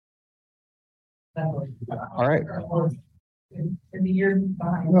All right. In the year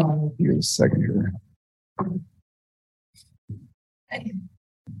behind. Well, here's a second here.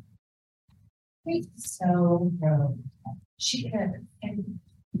 Great. So she had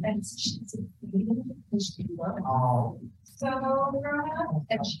and she's all so grown up,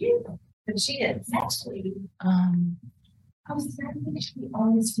 and she is actually I was thinking she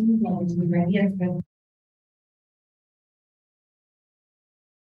always feels we ready for.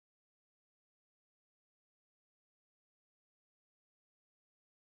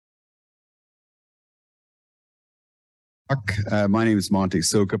 My name is Monty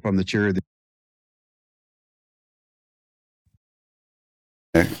Sokup. I'm the chair of the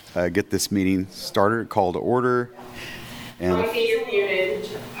get this meeting started, call to order. And You're muted.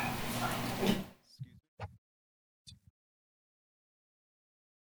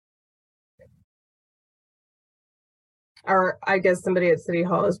 Or I guess somebody at City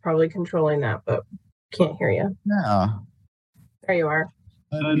Hall is probably controlling that, but can't hear you. yeah. There you are.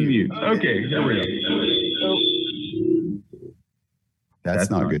 Unmute. Okay, there we go. Oh, That's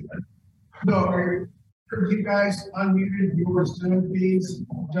not good. No, are you guys unmuted your Zoom feeds?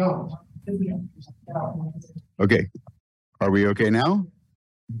 Don't. Okay. Are we okay now?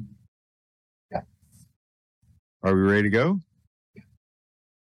 Yeah. Are we ready to go?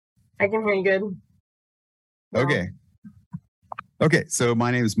 I can hear you good. Okay. Okay, so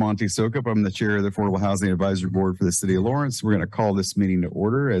my name is Monty Sokup. I'm the chair of the Affordable Housing Advisory Board for the City of Lawrence. We're going to call this meeting to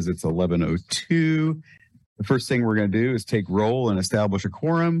order as it's 11:02. The first thing we're going to do is take roll and establish a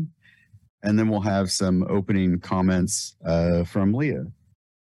quorum, and then we'll have some opening comments from Leah.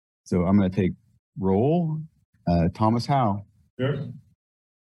 So I'm going to take roll. Thomas Howe. Here.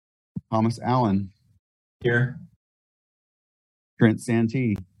 Thomas Allen. Here. Trent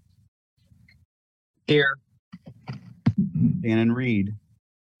Santee. Here. Shannon Reed.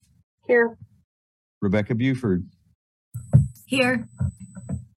 Here. Rebecca Buford. Here.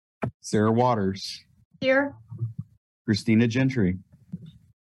 Sarah Waters. Here. Christina Gentry.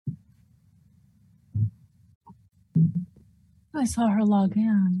 I saw her log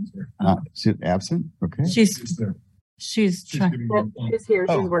in. She's absent? Okay. She's trying. She's here.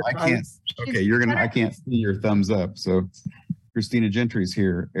 She's Oh, working I can't. on it. Okay, I can't see your thumbs up. So Christina Gentry's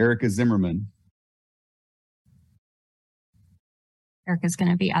here. Erica Zimmerman. Erica's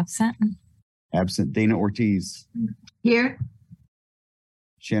going to be absent. Absent. Dana Ortiz. Here.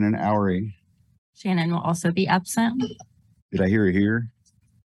 Shannon Oury. Shannon will also be absent. Did I hear her here?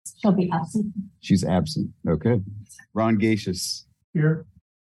 She'll be absent. She's absent. Okay. Ron Gacious. Here.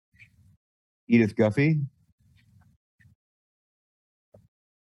 Edith Guffey.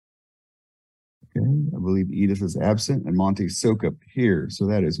 Okay, I believe Edith is absent and Monty Sokup here. So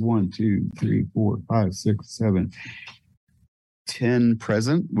that is 1, 2, 3, 4, 5, 6, 7, 10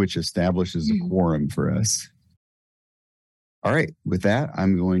 present, which establishes a quorum for us. All right, with that,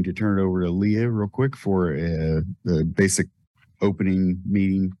 I'm going to turn it over to Leah real quick for the basic opening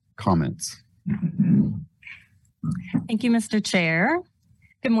meeting comments. Thank you, Mr. Chair.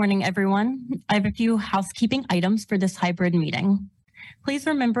 Good morning, everyone. I have a few housekeeping items for this hybrid meeting. Please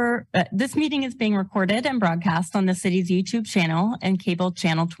remember this meeting is being recorded and broadcast on the city's YouTube channel and cable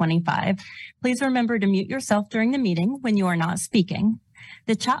channel 25. Please remember to mute yourself during the meeting when you are not speaking.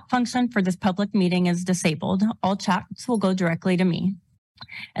 The chat function for this public meeting is disabled. All chats will go directly to me.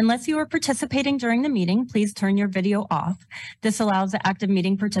 Unless you are participating during the meeting, please turn your video off. This allows the active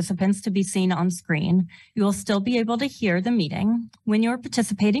meeting participants to be seen on screen. You will still be able to hear the meeting. When you're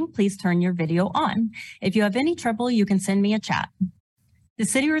participating, please turn your video on. If you have any trouble, you can send me a chat. The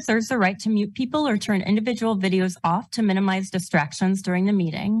city reserves the right to mute people or turn individual videos off to minimize distractions during the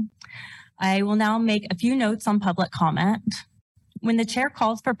meeting. I will now make a few notes on public comment. When the chair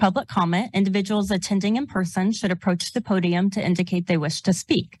calls for public comment, individuals attending in person should approach the podium to indicate they wish to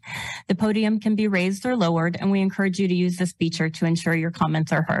speak. The podium can be raised or lowered, and we encourage you to use this feature to ensure your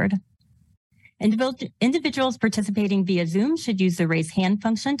comments are heard. Individuals participating via Zoom should use the raise hand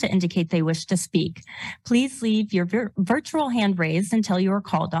function to indicate they wish to speak. Please leave your virtual hand raised until you are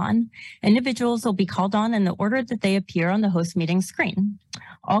called on. Individuals will be called on in the order that they appear on the host meeting screen.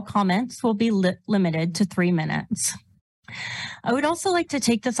 All comments will be limited to 3 minutes. I would also like to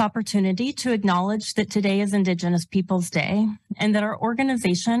take this opportunity to acknowledge that today is Indigenous Peoples Day and that our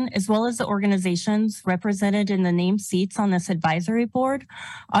organization, as well as the organizations represented in the named seats on this advisory board,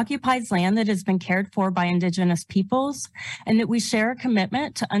 occupies land that has been cared for by Indigenous peoples, and that we share a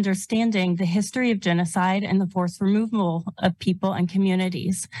commitment to understanding the history of genocide and the forced removal of people and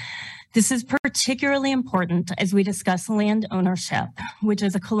communities. This is particularly important as we discuss land ownership, which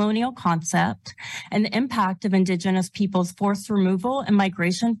is a colonial concept, and the impact of Indigenous peoples' forced removal and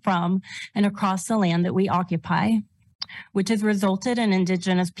migration from and across the land that we occupy, which has resulted in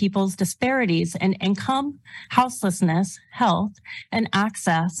Indigenous peoples' disparities in income, houselessness, health, and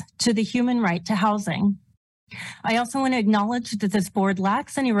access to the human right to housing. I also want to acknowledge that this board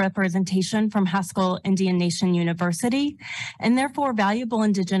lacks any representation from Haskell Indian Nation University, and therefore valuable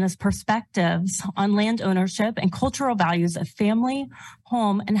Indigenous perspectives on land ownership and cultural values of family,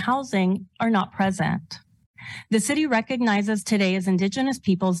 home, and housing are not present. The city recognizes today as Indigenous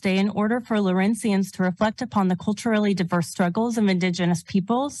Peoples Day in order for Lawrencians to reflect upon the culturally diverse struggles of Indigenous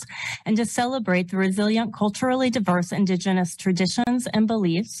peoples and to celebrate the resilient, culturally diverse Indigenous traditions and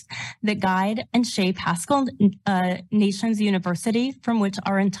beliefs that guide and shape Haskell Nations University, from which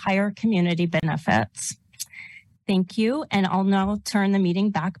our entire community benefits. Thank you, and I'll now turn the meeting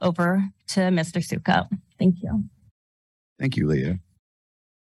back over to Mr. Sukup. Thank you. Thank you, Leah.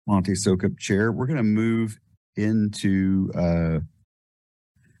 Monty Sokup, Chair. We're going to move into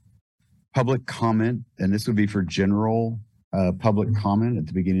public comment, and this would be for general public comment at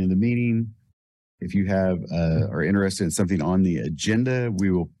the beginning of the meeting. If you have are interested in something on the agenda,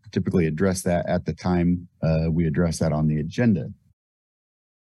 we will typically address that at the time we address that on the agenda.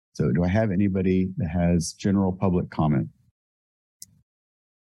 So do I have anybody that has general public comment?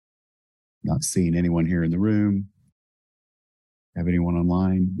 Not seeing anyone here in the room. Have anyone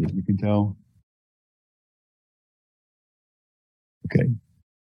online that you can tell? Okay.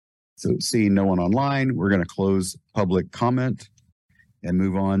 So seeing no one online, we're going to close public comment and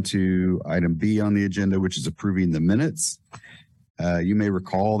move on to item B on the agenda, which is approving the minutes. You may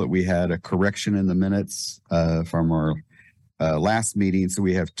recall that we had a correction in the minutes from our last meeting. So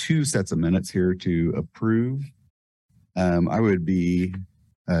we have two sets of minutes here to approve. I would be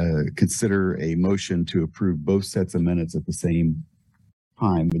consider a motion to approve both sets of minutes at the same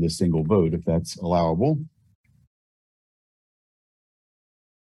time with a single vote, if that's allowable.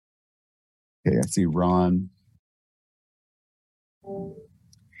 Okay, I see Ron.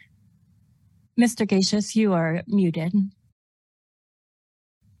 Mr. Gacious, you are muted.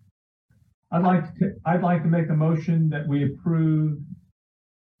 I'd like to make a motion that we approve.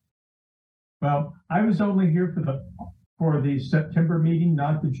 Well, I was only here for the September meeting,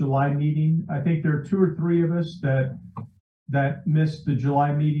 not the July meeting. I think there are 2 or 3 of us that missed the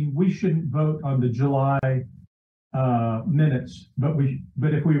July meeting. We shouldn't vote on the July minutes, but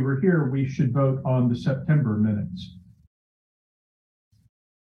if we were here, we should vote on the September minutes.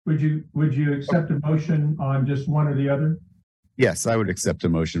 Would you accept a motion on just one or the other? Yes, I would accept a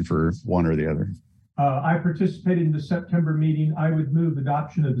motion for one or the other. I participated in the September meeting. I would move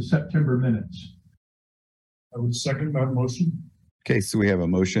adoption of the September minutes. I would second that motion. Okay, so we have a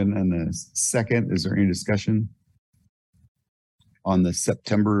motion and a second. Is there any discussion on the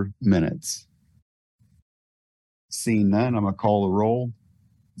September minutes? Seeing none, I'm going to call the roll.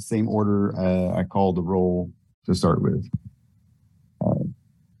 Same order I called the roll to start with.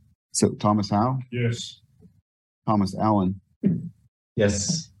 So Thomas Howe? Yes. Thomas Allen?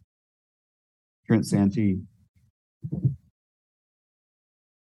 Yes. Trent Santee?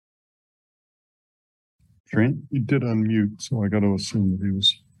 Trent? He did unmute, so I got to assume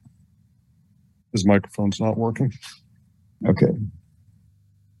that his microphone's not working. Okay.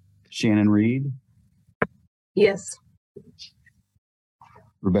 Shannon Reed? Yes.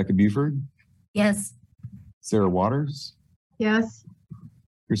 Rebecca Buford? Yes. Sarah Waters? Yes.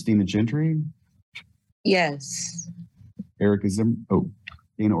 Christina Gentry? Yes. Erica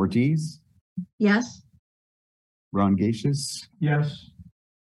Dana Ortiz? Yes. Ron Gacious? Yes.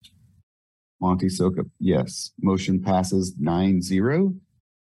 Monty Sokup, yes. Motion passes 9-0.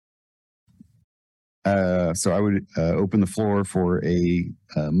 So I would open the floor for a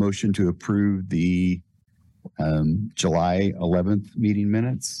motion to approve the July 11th meeting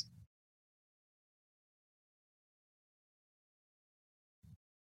minutes.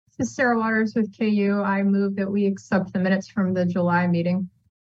 This is Sarah Waters with KU. I move that we accept the minutes from the July meeting.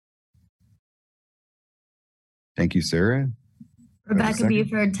 Thank you, Sarah. Rebecca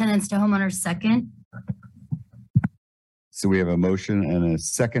Buford, tenants to homeowners, second. So we have a motion and a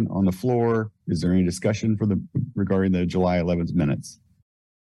second on the floor. Is there any discussion regarding the July 11th minutes?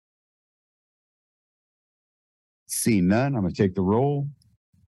 Seeing none, I'm going to take the roll.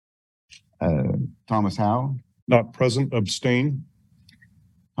 Thomas Howe? Not present, abstain.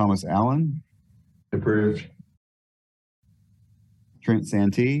 Thomas Allen? Approved. Trent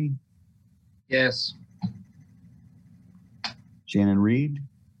Santee? Yes. Shannon Reed?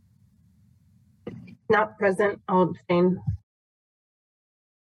 Not present. I'll abstain.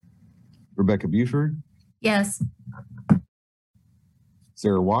 Rebecca Buford, Yes.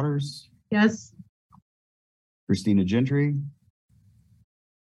 Sarah Waters, Yes. Christina Gentry,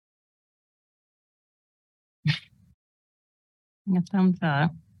 A thumbs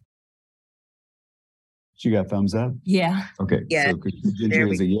up. she got thumbs up. Yeah. Okay. Yeah. So Christina There Gentry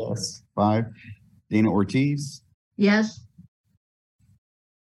we is a yes. 5. Dana Ortiz, Yes.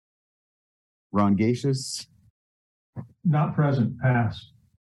 Ron Gacious, Not present, pass.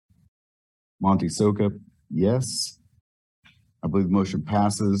 Monty Sokup, yes. I believe the motion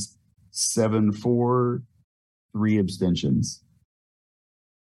passes 7-4, 3 abstentions.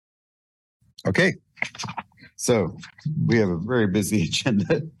 Okay. So we have a very busy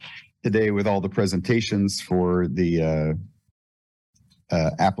agenda today with all the presentations for the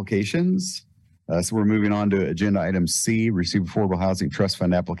applications. So we're moving on to agenda item C, receive affordable housing trust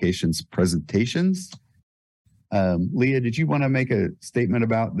fund applications presentations. Leah, did you want to make a statement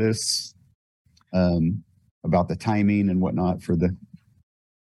about this? About the timing and whatnot for the.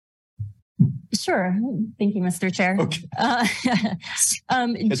 Sure. Thank you, Mr. Chair. Okay.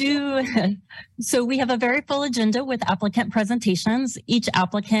 So we have a very full agenda with applicant presentations. Each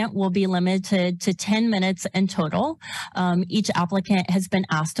applicant will be limited to 10 minutes in total. Each applicant has been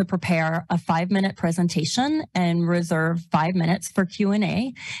asked to prepare a 5-minute presentation and reserve 5 minutes for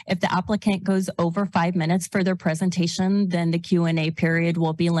Q&A. If the applicant goes over 5 minutes for their presentation, then the Q&A period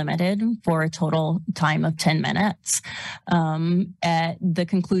will be limited for a total time of 10 minutes. At the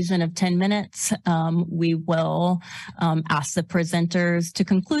conclusion of 10 minutes, we will ask the presenters to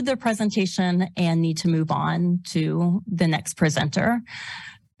conclude their presentation and need to move on to the next presenter.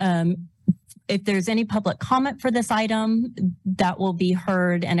 If there's any public comment for this item, that will be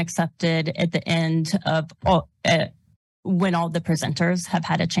heard and accepted at the end of when all the presenters have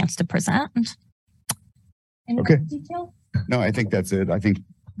had a chance to present. Any Okay. detail? No, I think that's it. I think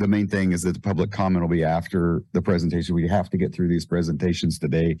the main thing is that the public comment will be after the presentation. We have to get through these presentations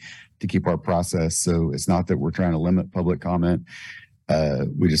today to keep our process. So it's not that we're trying to limit public comment.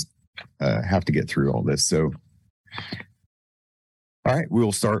 We just have to get through all this. So, all right,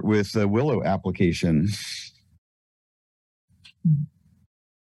 we'll start with the Willow application.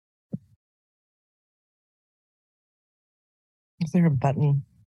 Is there a button?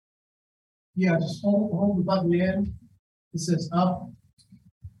 Yeah, just hold the button in. It says up.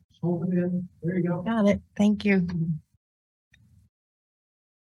 Just hold it in. There you go. Got it. Thank you.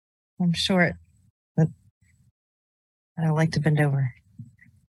 I'm short, but I don't like to bend over.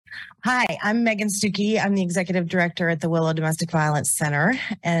 Hi, I'm Megan Stuckey. I'm the executive director at the Willow Domestic Violence Center,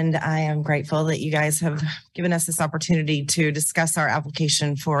 and I am grateful that you guys have given us this opportunity to discuss our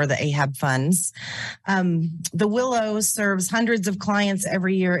application for the AHAB funds. The Willow serves hundreds of clients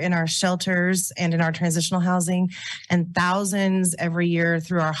every year in our shelters and in our transitional housing, and thousands every year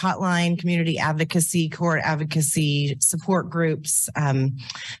through our hotline, community advocacy, court advocacy, support groups,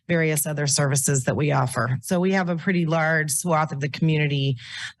 various other services that we offer. So we have a pretty large swath of the community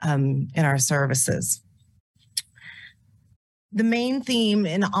in our services. The main theme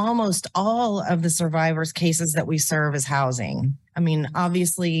in almost all of the survivors' cases that we serve is housing. I mean,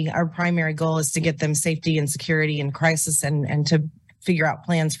 obviously, our primary goal is to get them safety and security in crisis and to figure out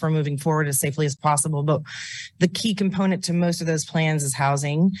plans for moving forward as safely as possible. But the key component to most of those plans is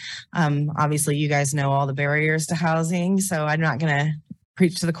housing. Obviously, you guys know all the barriers to housing, so I'm not going to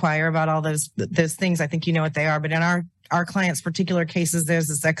preach to the choir about all those things. I think you know what they are. But in our clients' particular cases, there's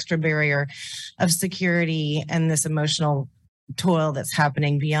this extra barrier of security and this emotional toil that's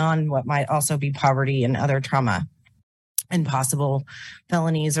happening beyond what might also be poverty and other trauma and possible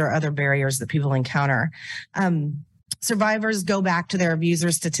felonies or other barriers that people encounter. Survivors go back to their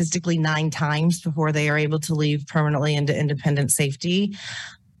abusers statistically 9 times before they are able to leave permanently into independent safety.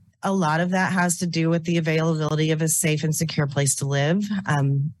 A lot of that has to do with the availability of a safe and secure place to live.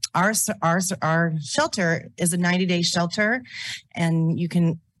 Our shelter is a 90-day shelter, and you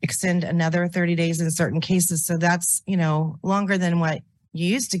can extend another 30 days in certain cases. So that's, longer than what you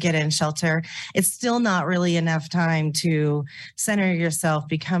used to get in shelter. It's still not really enough time to center yourself,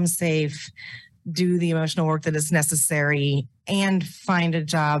 become safe, do the emotional work that is necessary, and find a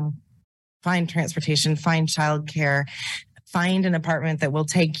job, find transportation, find childcare, find an apartment that will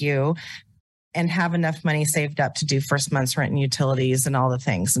take you, and have enough money saved up to do first month's rent and utilities and all the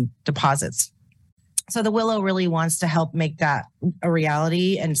things and deposits. So the Willow really wants to help make that a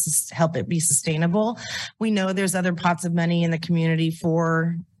reality and help it be sustainable. We know there's other pots of money in the community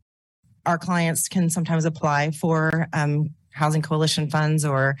for our clients can sometimes apply for housing coalition funds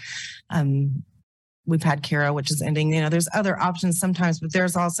or we've had Kara, which is ending. You know, there's other options sometimes, but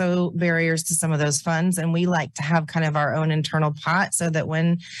there's also barriers to some of those funds. And we like to have kind of our own internal pot so that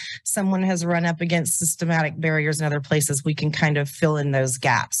when someone has run up against systematic barriers in other places, we can kind of fill in those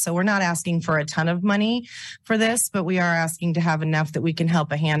gaps. So we're not asking for a ton of money for this, but we are asking to have enough that we can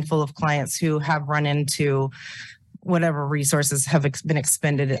help a handful of clients who have run into whatever resources have been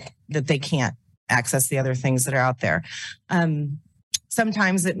expended that they can't access the other things that are out there.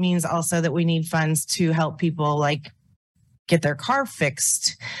 Sometimes it means also that we need funds to help people like get their car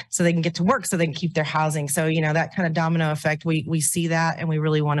fixed so they can get to work, so they can keep their housing. So, you know, that kind of domino effect, we see that, and we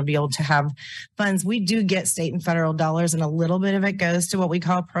really want to be able to have funds. We do get state and federal dollars, and a little bit of it goes to what we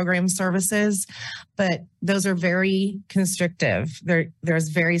call program services, but those are very constrictive. There's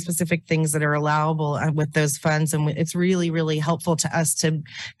very specific things that are allowable with those funds. And it's really, really helpful to us to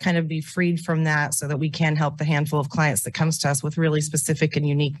kind of be freed from that so that we can help the handful of clients that comes to us with really specific and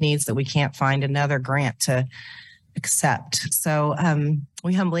unique needs that we can't find another grant to accept. So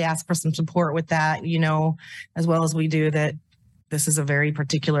we humbly ask for some support with that, you know, as well as we do that this is a very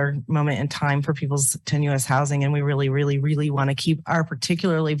particular moment in time for people's tenuous housing. And we really, really, really want to keep our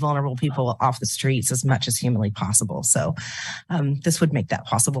particularly vulnerable people off the streets as much as humanly possible. So this would make that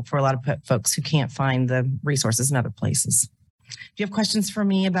possible for a lot of folks who can't find the resources in other places. Do you have questions for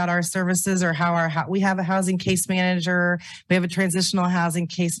me about our services or how we have a housing case manager? We have a transitional housing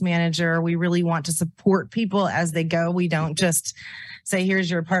case manager. We really want to support people as they go. We don't just say, here's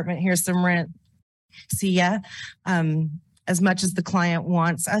your apartment, here's some rent, see ya. As much as the client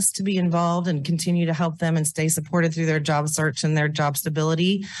wants us to be involved and continue to help them and stay supported through their job search and their job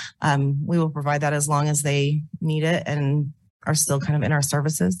stability, we will provide that as long as they need it and are still kind of in our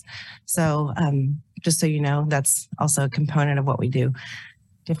services. So just so you know, that's also a component of what we do. Do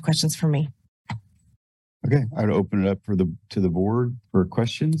you have questions for me? Okay, I would open it up to the board for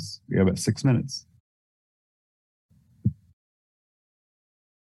questions. We have about 6 minutes.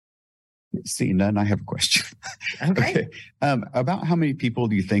 Seeing none, I have a question. Okay. About how many people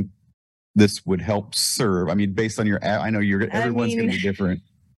do you think this would help serve? I mean, based on your, I know everyone's going to be different.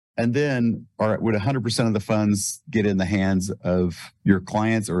 And then, would 100% of the funds get in the hands of your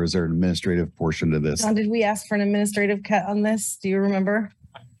clients, or is there an administrative portion to this? John, did we ask for an administrative cut on this? Do you remember?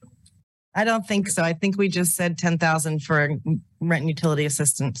 I don't think so. I think we just said 10,000 for rent and utility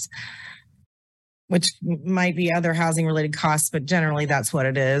assistance, which might be other housing related costs, but generally that's what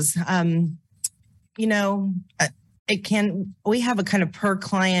it is. You know, we have a kind of per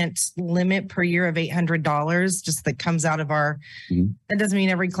client limit per year of $800 just that comes out of our, that doesn't mean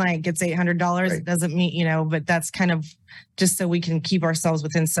every client gets $800. Right. It doesn't mean, you know, but that's kind of just so we can keep ourselves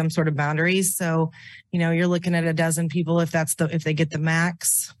within some sort of boundaries. So, you know, you're looking at a dozen people if they get the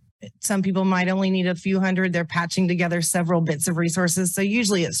max. Some people might only need a few hundred. They're patching together several bits of resources. So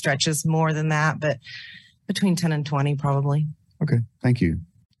usually it stretches more than that, but between 10 and 20 probably. Okay. Thank you.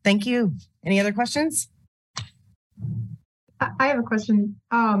 Thank you. Any other questions? I have a question.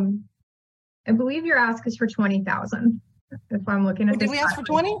 I believe your ask is for 20,000. If I'm looking at did we ask for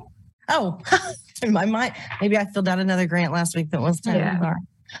 20? Oh, in my mind, maybe I filled out another grant last week that was 10. Yeah.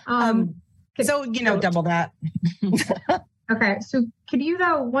 So, you know, double that. Okay. So could you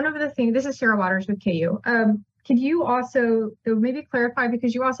though, one of the things, this is Sarah Waters with KU. Could you also maybe clarify,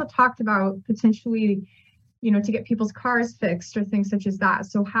 because you also talked about potentially, you know, to get people's cars fixed or things such as that.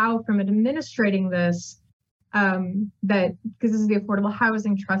 So how from administrating this, because this is the Affordable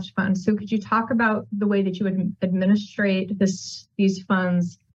Housing Trust Fund. So could you talk about the way that you would administrate these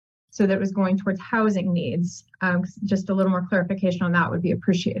funds so that it was going towards housing needs? Just a little more clarification on that would be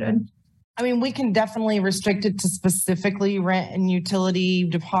appreciated. I mean, we can definitely restrict it to specifically rent and utility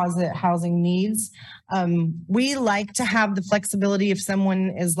deposit housing needs. We like to have the flexibility if someone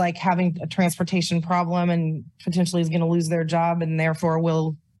is like having a transportation problem and potentially is going to lose their job and therefore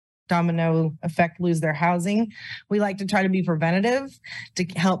will domino effect lose their housing. We like to try to be preventative to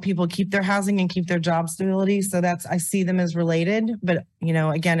help people keep their housing and keep their job stability. So I see them as related, but you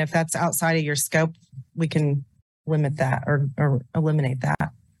know, again, if that's outside of your scope, we can limit that or eliminate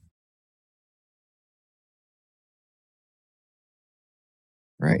that.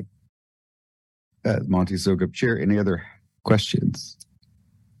 Right. Monty Sokup, Chair, any other questions?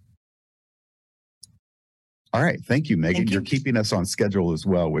 All right. Thank you, Megan. You're keeping us on schedule as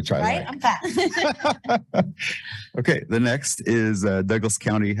well, which I like. I'm fast. Okay. The next is Douglas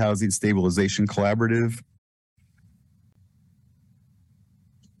County Housing Stabilization Collaborative.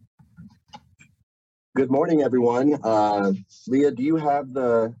 Good morning, everyone. Leah, do you have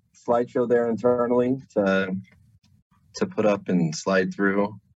the slideshow there internally to put up and slide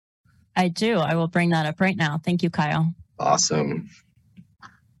through? I do. I will bring that up right now. Thank you, Kyle. Awesome.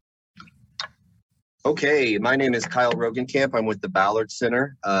 Okay, my name is Kyle Rogenkamp. I'm with the Ballard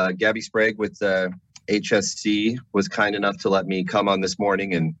Center. Gabby Sprague with the HSC was kind enough to let me come on this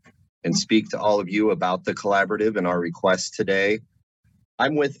morning and speak to all of you about the collaborative and our request today.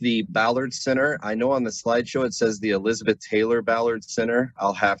 I'm with the Ballard Center. I know on the slideshow it says the Elizabeth Taylor Ballard Center.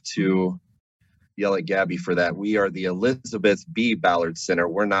 I'll have to yell at Gabby for that. We are the Elizabeth B. Ballard Center.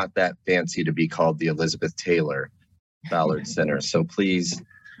 We're not that fancy to be called the Elizabeth Taylor Ballard Center. So please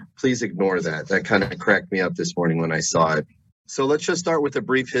ignore that. That kind of cracked me up this morning when I saw it. So let's just start with a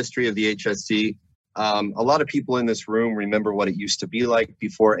brief history of the HSC. A lot of people in this room remember what it used to be like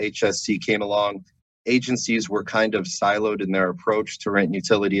before HSC came along. Agencies were kind of siloed in their approach to rent and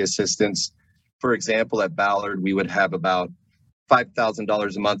utility assistance. For example, at Ballard, we would have about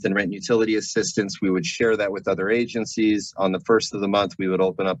 $5,000 a month in rent and utility assistance. We would share that with other agencies. On the first of the month, we would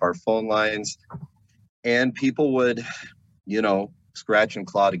open up our phone lines and people would, scratch and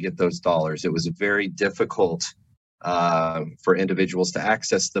claw to get those dollars. It was very difficult for individuals to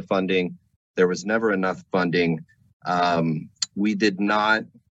access the funding. There was never enough funding. We did not,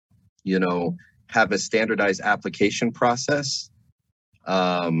 have a standardized application process.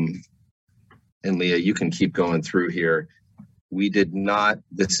 And Leah, you can keep going through here. We did not,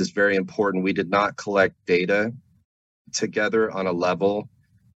 this is very important, we did not collect data together on a level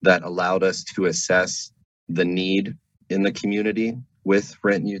that allowed us to assess the need in the community with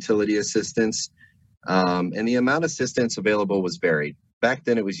rent and utility assistance. And the amount of assistance available was varied. Back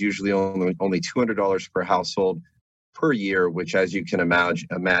then, it was usually only $200 per household per year, which, as you can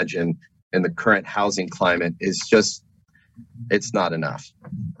imagine in the current housing climate, is just, it's not enough.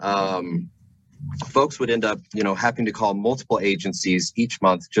 Folks would end up, having to call multiple agencies each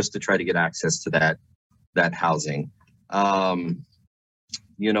month just to try to get access to that housing. The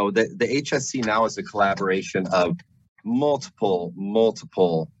HSC now is a collaboration of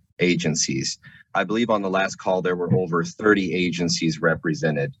multiple agencies. I believe on the last call, there were over 30 agencies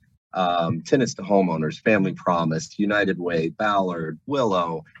represented. Tenants to Homeowners, Family Promise, United Way, Ballard,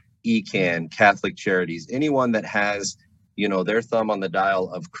 Willow, ECAN, Catholic Charities, anyone that has, their thumb on the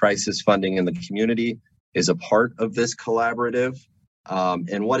dial of crisis funding in the community is a part of this collaborative.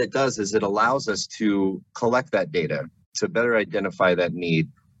 And what it does is it allows us to collect that data, to better identify that need,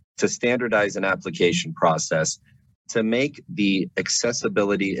 to standardize an application process, to make the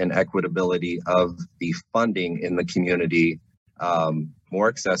accessibility and equitability of the funding in the community more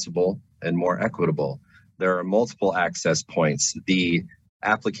accessible and more equitable. There are multiple access points. The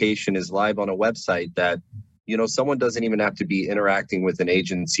application is live on a website that, someone doesn't even have to be interacting with an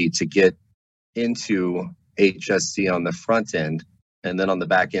agency to get into HSC on the front end. And then on the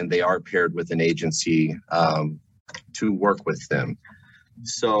back end, they are paired with an agency to work with them.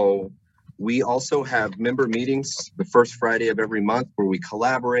 So we also have member meetings the first Friday of every month where we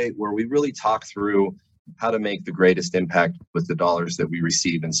collaborate, where we really talk through how to make the greatest impact with the dollars that we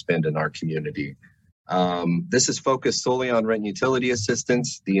receive and spend in our community. This is focused solely on rent and utility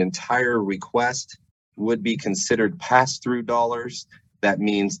assistance. The entire request would be considered pass-through dollars. That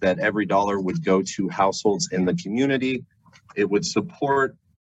means that every dollar would go to households in the community. It would support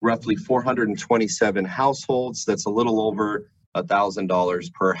roughly 427 households. That's a little over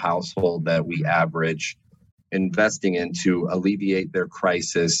 $1,000 per household that we average investing in to alleviate their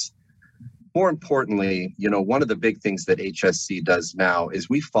crisis. More importantly, one of the big things that HSC does now is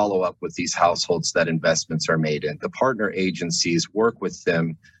we follow up with these households that investments are made in. The partner agencies work with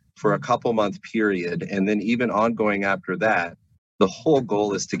them for a couple-month period, and then even ongoing after that. The whole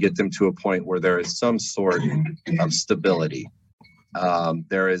goal is to get them to a point where there is some sort of stability.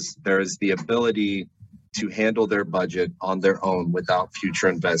 There is the ability to handle their budget on their own without future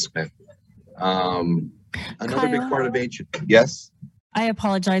investment. Another big part of yes? I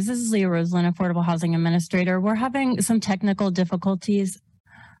apologize. This is Leah Roseland, Affordable Housing Administrator. We're having some technical difficulties.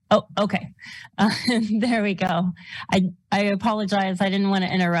 Oh, okay. There we go. I apologize. I didn't want to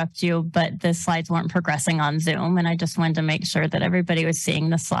interrupt you, but the slides weren't progressing on Zoom, and I just wanted to make sure that everybody was seeing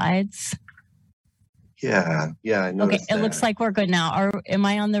the slides. Yeah, I noticed Okay, it looks like we're good now. Am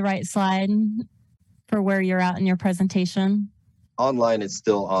I on the right slide for where you're at in your presentation? Online, it's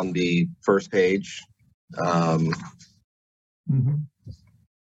still on the first page.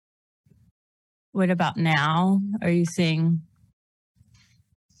 What about now? Are you seeing?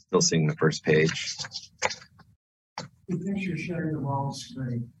 Still seeing the first page. You think you're sharing the wrong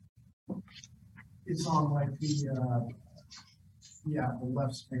screen. It's on like the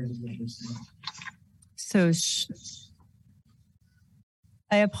left screen. So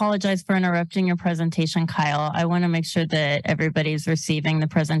I apologize for interrupting your presentation, Kyle. I want to make sure that everybody's receiving the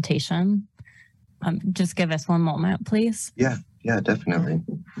presentation. Just give us one moment, please. Yeah, definitely.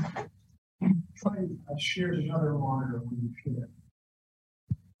 I shared another monitor when you share.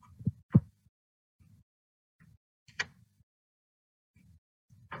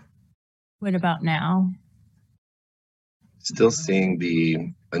 What about now? Still seeing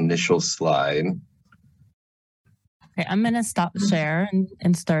the initial slide. Okay, I'm gonna stop share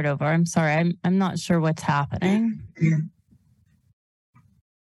and start over. I'm sorry, I'm not sure what's happening.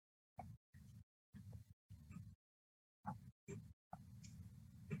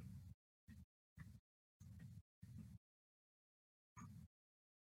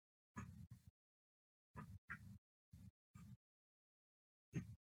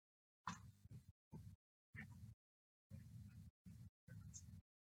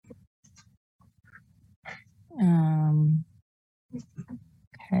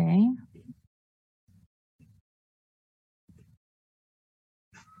 Okay.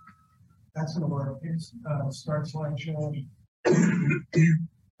 That's gonna work. It's start slideshow.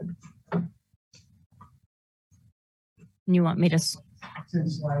 You want me to? It's in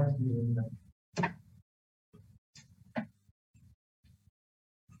slides.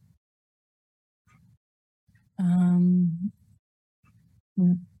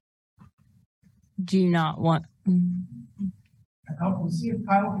 Do you not want? I'll see if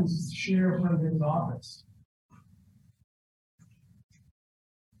Kyle can share from his office.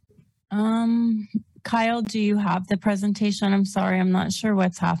 Kyle, do you have the presentation? I'm sorry, I'm not sure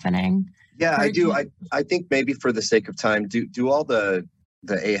what's happening. Yeah, I do. I think maybe for the sake of time, do all the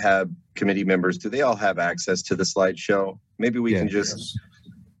AHAB committee members, do they all have access to the slideshow? Maybe we can just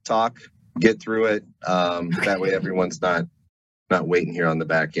talk, get through it. That way everyone's not waiting here on the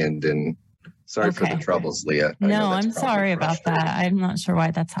back end. And sorry for the troubles, Leah. No, I'm sorry about that. I'm not sure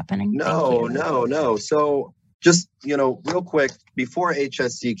why that's happening. No. So just, real quick, before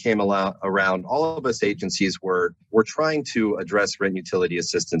HSC came around, all of us agencies were trying to address rent utility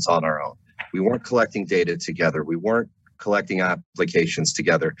assistance on our own. We weren't collecting data together. We weren't collecting applications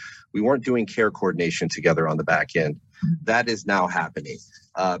together. We weren't doing care coordination together on the back end. That is now happening.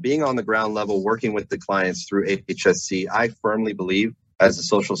 Being on the ground level, working with the clients through HSC, I firmly believe as a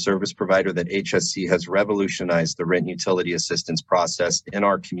social service provider that HSC has revolutionized the rent utility assistance process in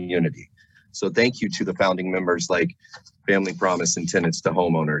our community. So thank you to the founding members like Family Promise and Tenants to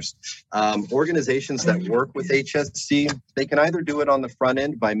Homeowners. Organizations that work with HSC, they can either do it on the front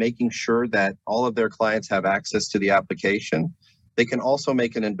end by making sure that all of their clients have access to the application. They can also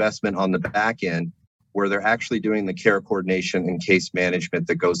make an investment on the back end where they're actually doing the care coordination and case management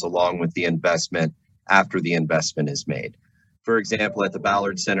that goes along with the investment after the investment is made. For example, at the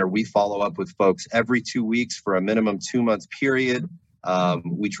Ballard Center, we follow up with folks every 2 weeks for a minimum 2-month period.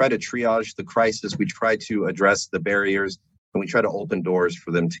 We try to triage the crisis. We try to address the barriers, and we try to open doors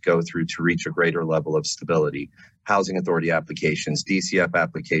for them to go through to reach a greater level of stability. Housing authority applications, DCF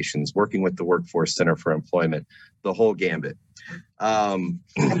applications, working with the Workforce Center for Employment, the whole gambit.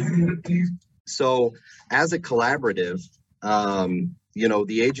 So as a collaborative,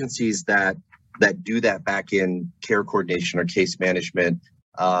 the agencies that do that back end care coordination or case management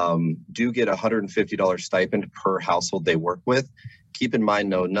do get a $150 stipend per household they work with. Keep in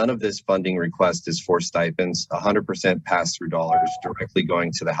mind, though, none of this funding request is for stipends, 100% pass-through dollars directly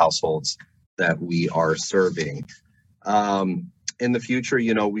going to the households that we are serving. In the future,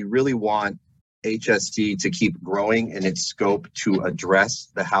 we really want HSC to keep growing in its scope to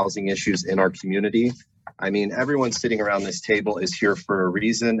address the housing issues in our community. I mean, everyone sitting around this table is here for a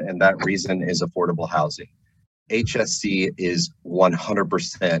reason, and that reason is affordable housing. HSC is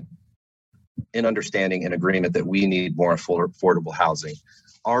 100% in understanding and agreement that we need more affordable housing.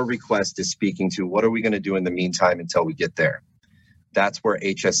 Our request is speaking to what are we going to do in the meantime until we get there? That's where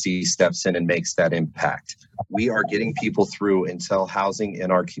HSC steps in and makes that impact. We are getting people through until housing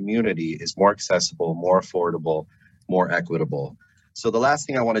in our community is more accessible, more affordable, more equitable. So the last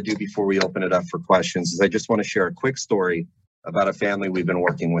thing I want to do before we open it up for questions is I just want to share a quick story about a family we've been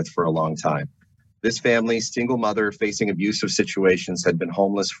working with for a long time. This family, single mother facing abusive situations, had been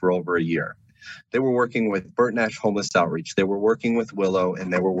homeless for over a year. They were working with Burt Nash Homeless Outreach. They were working with Willow,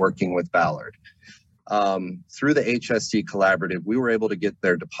 and they were working with Ballard. Through the HSC Collaborative, we were able to get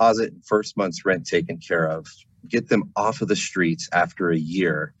their deposit and first month's rent taken care of, get them off of the streets after a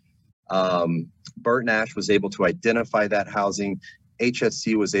year. Burt Nash was able to identify that housing.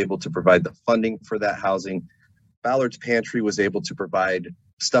 HSC was able to provide the funding for that housing. Ballard's Pantry was able to provide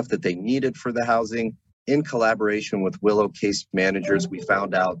stuff that they needed for the housing. In collaboration with Willow case managers, we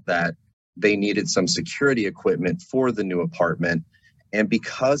found out that they needed some security equipment for the new apartment. And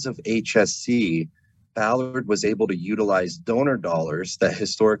because of HSC, Ballard was able to utilize donor dollars that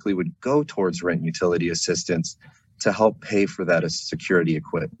historically would go towards rent utility assistance to help pay for that security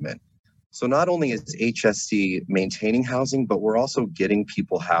equipment. So not only is HSC maintaining housing, but we're also getting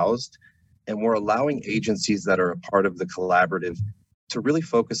people housed, and we're allowing agencies that are a part of the collaborative to really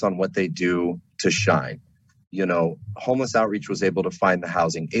focus on what they do to shine. You know, Homeless Outreach was able to find the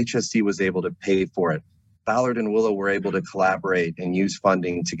housing. HSC was able to pay for it. Ballard and Willow were able to collaborate and use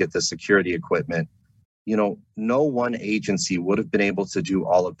funding to get the security equipment. You know, no one agency would have been able to do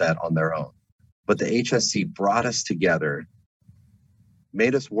all of that on their own. But the HSC brought us together,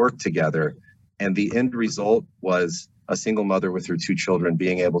 made us work together, and the end result was a single mother with her 2 children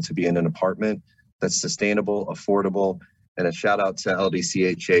being able to be in an apartment that's sustainable, affordable, and a shout out to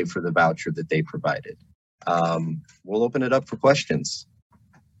LDCHA for the voucher that they provided. We'll open it up for questions.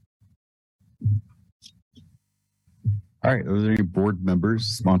 All right. Are there any board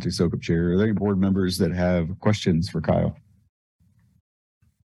members, Monty Sokup Chair, are there any board members that have questions for Kyle?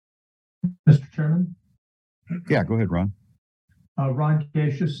 Mr. Chairman, Yeah, go ahead, Ron. Ron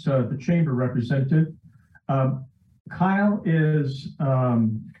Cassius, the chamber representative. Kyle, is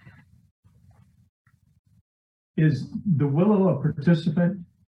the Willow a participant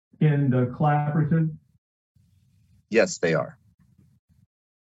in the collaborative? Yes, they are.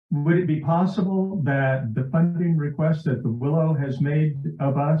 Would it be possible that the funding request that the Willow has made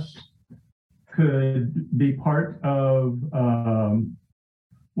of us could be part of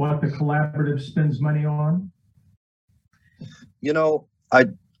what the collaborative spends money on? You know,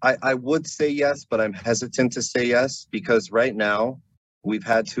 I would say yes, but I'm hesitant to say yes because right now we've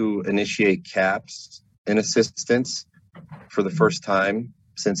had to initiate caps in assistance for the first time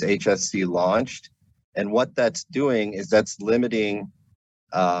since HSC launched. And what that's doing is that's limiting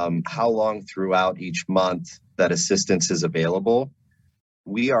how long throughout each month that assistance is available.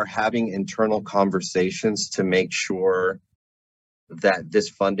 We are having internal conversations to make sure that this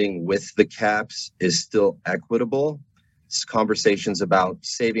funding with the caps is still equitable. It's conversations about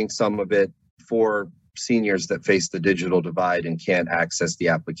saving some of it for seniors that face the digital divide and can't access the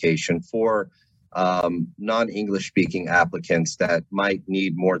application, for non-English speaking applicants that might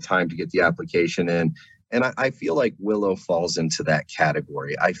need more time to get the application in. And I feel like Willow falls into that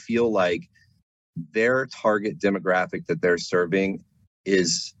category. I feel like their target demographic that they're serving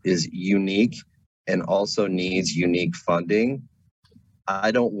is unique and also needs unique funding.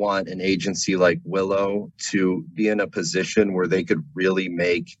 I don't want an agency like Willow to be in a position where they could really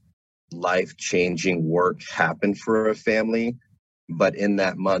make life-changing work happen for a family. But in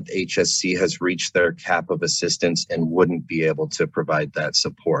that month, HSC has reached their cap of assistance and wouldn't be able to provide that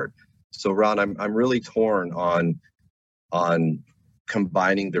support. So Ron, I'm really torn on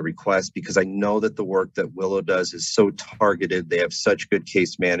combining the request because I know that the work that Willow does is so targeted. They have such good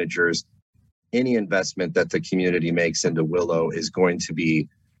case managers. Any investment that the community makes into Willow is going to be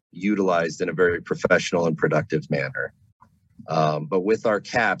utilized in a very professional and productive manner. But with our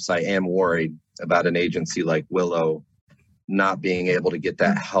caps, I am worried about an agency like Willow not being able to get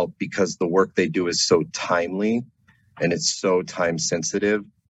that help because the work they do is so timely and it's so time sensitive.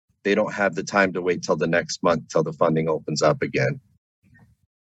 They don't have the time to wait till the next month till the funding opens up again.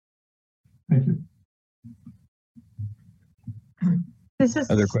 Thank you. This is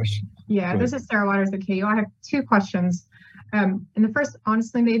Other question? Yeah, this is Sarah Waters at KU. I have 2 questions. And the first,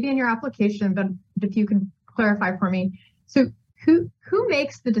 honestly, maybe in your application, but if you could clarify for me. So who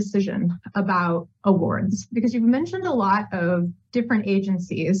makes the decision about awards? Because you've mentioned a lot of different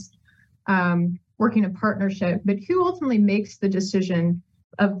agencies working in partnership, but who ultimately makes the decision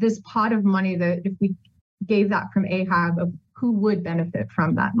of this pot of money that if we gave that from AHAB, of who would benefit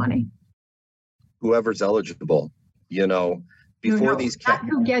from that money? Whoever's eligible, you know, before these not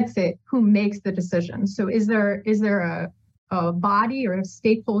who gets it, who makes the decision. So is there a body or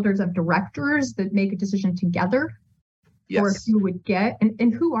stakeholders of directors that make a decision together? Yes. Or who would get,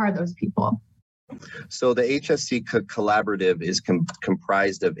 and who are those people? So the HSC collaborative is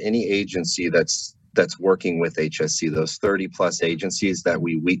comprised of any agency that's working with HSC, those 30 plus agencies that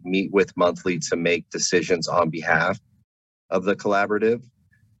we meet with monthly to make decisions on behalf of the collaborative.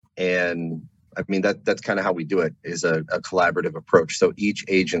 And I mean, that's kind of how we do it, is a collaborative approach. So each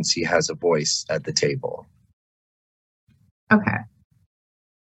agency has a voice at the table. Okay.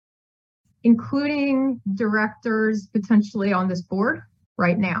 Including directors potentially on this board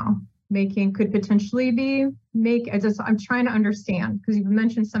right now, could potentially be I'm trying to understand, because you've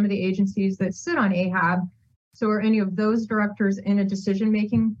mentioned some of the agencies that sit on AHAB. So are any of those directors in a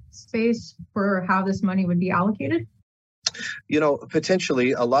decision-making space for how this money would be allocated? You know,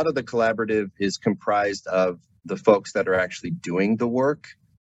 potentially a lot of the collaborative is comprised of the folks that are actually doing the work.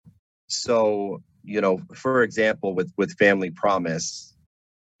 So, you know, for example, with Family Promise,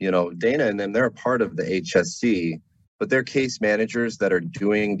 you know, Dana and them, they're a part of the HSC, but they're case managers that are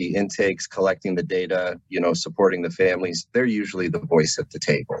doing the intakes, collecting the data, supporting the families. They're usually the voice at the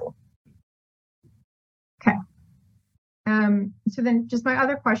table. Okay. So then just my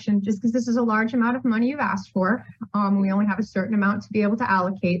other question, just because this is a large amount of money you've asked for, we only have a certain amount to be able to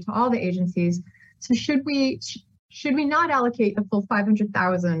allocate to all the agencies. So should we not allocate the full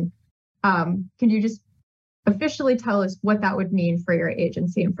 500,000? Can you just officially tell us what that would mean for your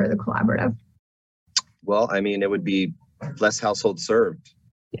agency and for the collaborative? Well, I mean, it would be less households served,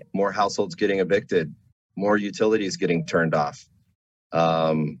 more households getting evicted, more utilities getting turned off.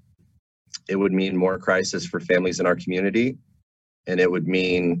 It would mean more crisis for families in our community. And it would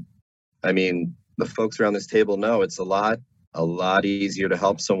mean, the folks around this table know it's a lot easier to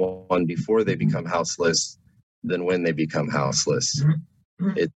help someone before they become houseless than when they become houseless.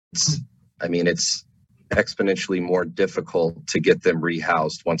 It's exponentially more difficult to get them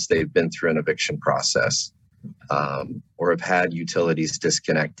rehoused once they've been through an eviction process, or have had utilities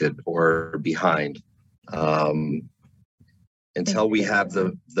disconnected or behind. Until we have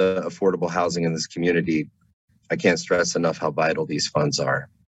the affordable housing in this community, I can't stress enough how vital these funds are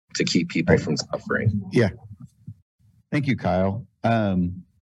to keep people from suffering. Yeah. Thank you, Kyle.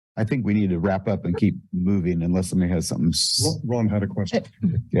 I think we need to wrap up and keep moving unless somebody has something. Ron had a question.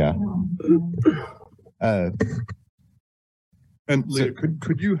 Yeah. And Leah,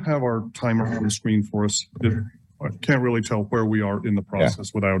 could you have our timer on the screen for us? I can't really tell where we are in the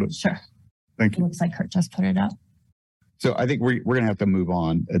process without it. Sure. Thank It you. looks like Kurt just put it up. So I think we're going to have to move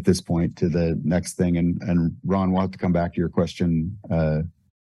on at this point to the next thing. And Ron, we'll have to come back to your question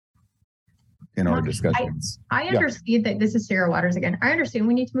in our discussions. I understand that this is Sarah Waters again. I understand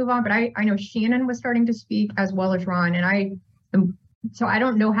we need to move on, but I know Shannon was starting to speak as well as Ron. And so I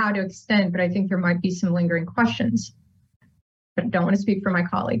don't know how to extend, but I think there might be some lingering questions. But I don't want to speak for my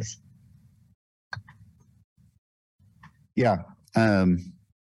colleagues. Yeah.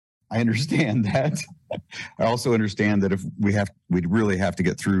 I understand that. I also understand that if we'd really have to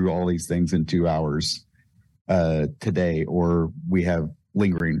get through all these things in 2 hours today, or we have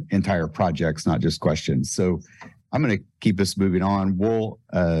lingering entire projects, not just questions. So I'm going to keep us moving on. We'll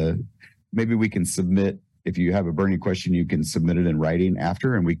maybe we can submit, if you have a burning question, you can submit it in writing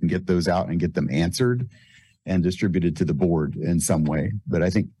after, and we can get those out and get them answered and distributed to the board in some way. But I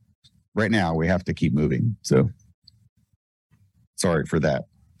think right now we have to keep moving. So sorry for that.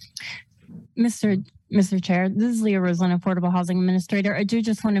 Mr. Chair, this is Leah Roseland, Affordable Housing Administrator. I do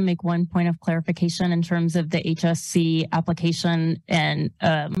just want to make one point of clarification in terms of the HSC application and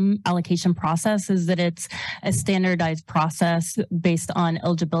allocation process, is that it's a standardized process based on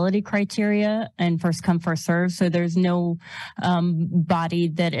eligibility criteria and first come, first serve. So there's no body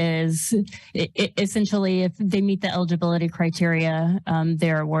that is essentially, if they meet the eligibility criteria,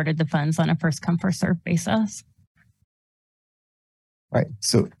 they're awarded the funds on a first come, first serve basis. Right.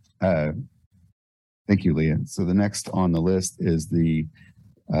 So thank you, Leah. So the next on the list is the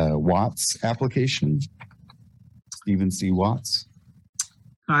Watts application. Stephen C. Watts.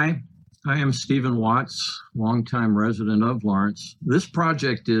 Hi, I am Stephen Watts, longtime resident of Lawrence. This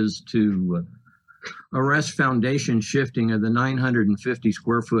project is to arrest foundation shifting of the 950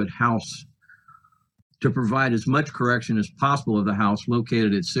 square foot house to provide as much correction as possible of the house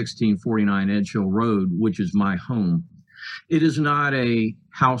located at 1649 Edge Hill Road, which is my home. It is not a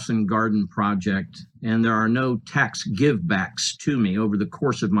house and garden project, and there are no tax givebacks to me over the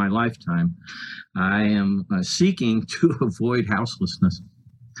course of my lifetime. I am seeking to avoid houselessness,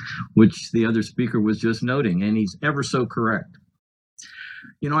 which the other speaker was just noting, and he's ever so correct.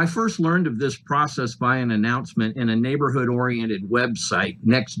 You know, I first learned of this process by an announcement in a neighborhood-oriented website,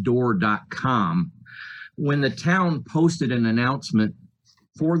 nextdoor.com, when the town posted an announcement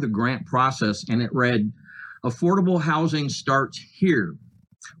for the grant process, and it read, "Affordable housing starts here.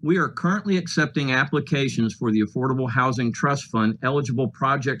 We are currently accepting applications for the Affordable Housing Trust Fund. Eligible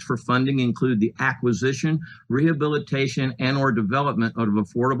projects for funding include the acquisition, rehabilitation, and/or development of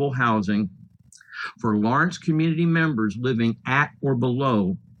affordable housing for Lawrence community members living at or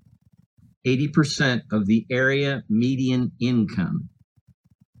below 80% of the area median income."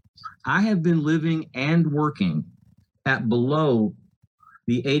 I have been living and working at below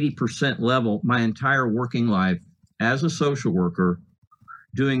the 80% level my entire working life as a social worker,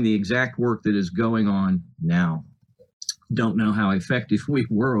 doing the exact work that is going on now. Don't know how effective we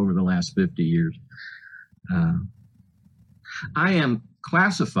were over the last 50 years. I am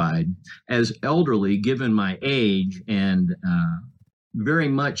classified as elderly given my age, and very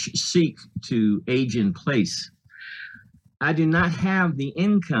much seek to age in place. I do not have the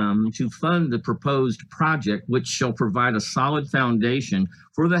income to fund the proposed project, which shall provide a solid foundation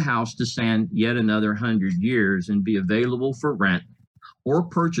for the house to stand yet another 100 years and be available for rent or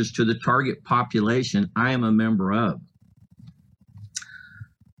purchase to the target population I am a member of.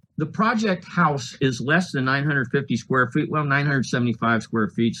 The project house is less than 950 square feet, well, 975 square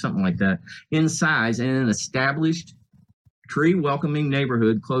feet, something like that, in size, and in an established tree-welcoming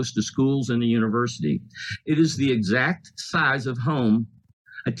neighborhood close to schools and the university. It is the exact size of home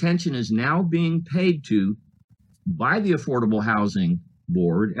attention is now being paid to by the Affordable Housing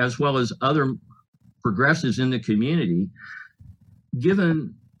Board, as well as other progressives in the community,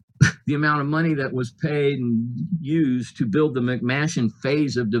 given the amount of money that was paid and used to build the McMansion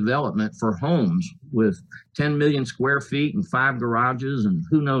phase of development for homes with 10 million square feet and 5 garages and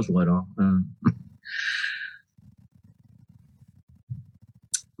who knows what all.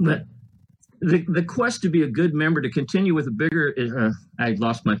 But the quest to be a good member, to continue with a bigger, I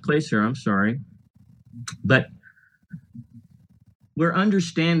lost my place here, I'm sorry. But we're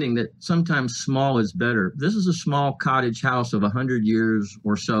understanding that sometimes small is better. This is a small cottage house of 100 years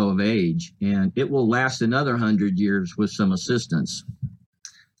or so of age, and it will last another 100 years with some assistance.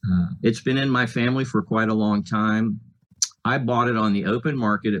 It's been in my family for quite a long time. I bought it on the open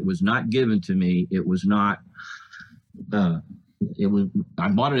market. It was not given to me. It was not, I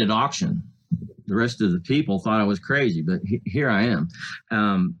bought it at auction. The rest of the people thought I was crazy, but here I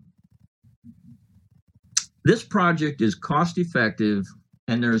am. This project is cost effective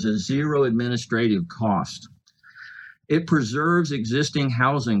and there's a zero administrative cost. It preserves existing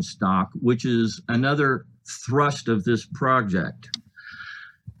housing stock, which is another thrust of this project.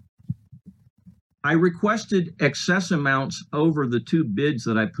 I requested excess amounts over the 2 bids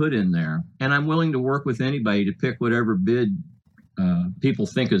that I put in there, and I'm willing to work with anybody to pick whatever bid people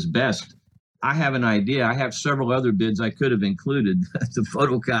think is best. I have an idea. I have several other bids I could have included. The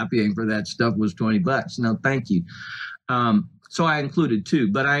photocopying for that stuff was $20. No, thank you. So I included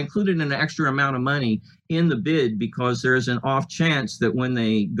 2, but I included an extra amount of money in the bid because there's an off chance that when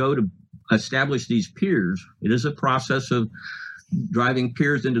they go to establish these piers, it is a process of driving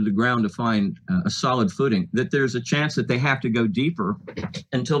piers into the ground to find a solid footing, that there's a chance that they have to go deeper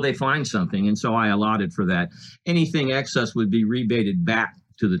until they find something. And so I allotted for that. Anything excess would be rebated back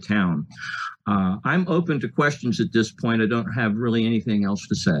to the town. I'm open to questions at this point. I don't have really anything else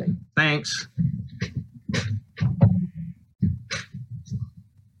to say. Thanks.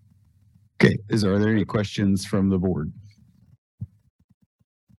 Okay, are there any questions from the board?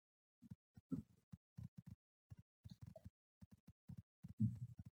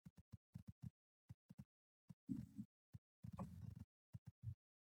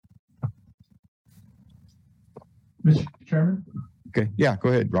 Mr. Chairman? Okay, yeah, go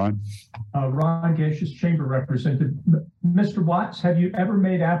ahead, Ron. Ron Gacious, Chamber Representative. Mr. Watts, have you ever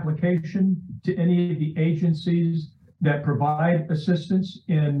made application to any of the agencies that provide assistance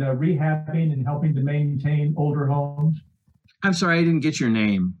in rehabbing and helping to maintain older homes? I'm sorry, I didn't get your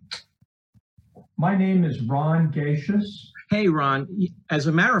name. My name is Ron Gacious. Hey, Ron, as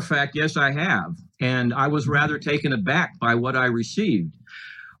a matter of fact, yes, I have. And I was rather taken aback by what I received.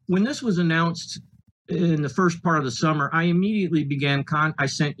 When this was announced in the first part of the summer, I immediately began, I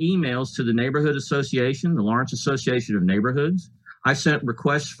sent emails to the Neighborhood Association, the Lawrence Association of Neighborhoods. I sent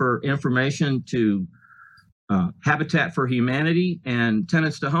requests for information to Habitat for Humanity and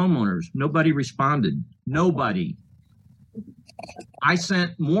Tenants to Homeowners. Nobody responded. Nobody. I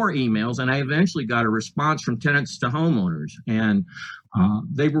sent more emails and I eventually got a response from Tenants to Homeowners. And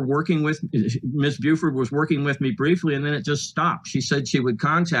they were working with, Ms. Buford was working with me briefly and then it just stopped. She said she would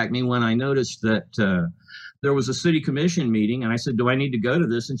contact me when I noticed that there was a city commission meeting. And I said, do I need to go to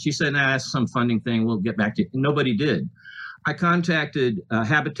this? And she said, nah, that's some funding thing. We'll get back to you. Nobody did. I contacted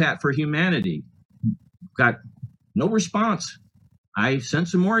Habitat for Humanity. Got no response. I sent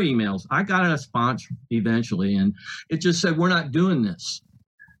some more emails. I got a response eventually, and it just said, we're not doing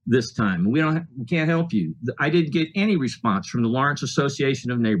this time. We can't help you. I didn't get any response from the Lawrence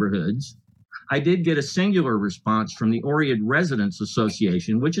Association of Neighborhoods. I did get a singular response from the Oread Residents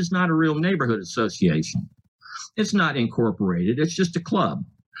Association, which is not a real neighborhood association. It's not incorporated. It's just a club.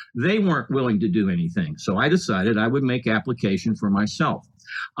 They weren't willing to do anything. So I decided I would make application for myself.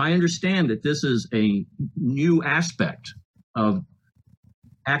 I understand that this is a new aspect of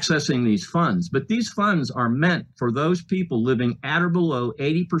accessing these funds, but these funds are meant for those people living at or below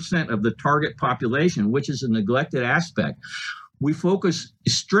 80% of the target population, which is a neglected aspect. We focus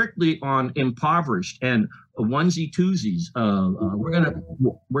strictly on impoverished and onesie twosies.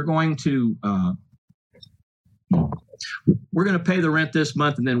 We're going to pay the rent this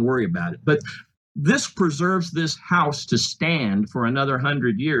month and then worry about it. But this preserves this house to stand for another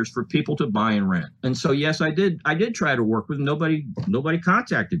 100 years for people to buy and rent. And so, yes, I did try to work with nobody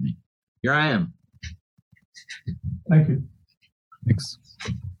contacted me. Here I am. Thank you. Thanks.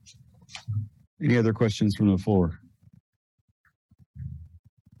 Any other questions from the floor?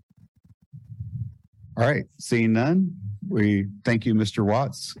 All right, seeing none, we thank you, Mr.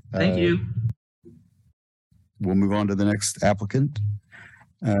 Watts. Thank you. We'll move on to the next applicant.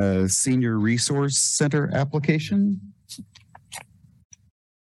 Senior Resource Center application.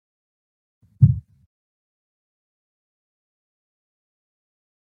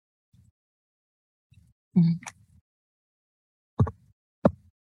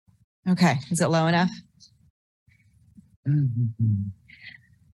 Okay, is it low enough?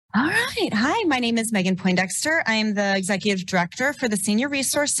 All right. Hi, my name is Megan Poindexter. I am the Executive Director for the Senior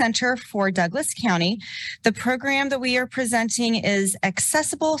Resource Center for Douglas County. The program that we are presenting is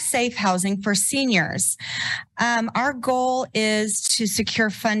Accessible Safe Housing for Seniors. Our goal is to secure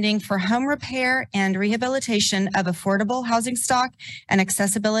funding for home repair and rehabilitation of affordable housing stock and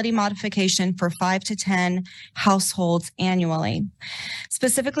accessibility modification for 5 to 10 households annually.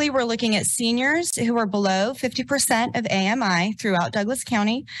 Specifically, we're looking at seniors who are below 50% of AMI throughout Douglas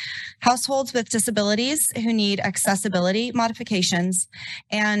County, households with disabilities who need accessibility modifications,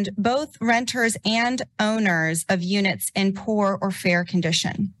 and both renters and owners of units in poor or fair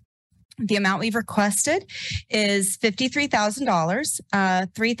condition. The amount we've requested is $53,000.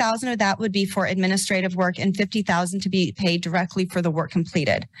 $3,000 of that would be for administrative work and $50,000 to be paid directly for the work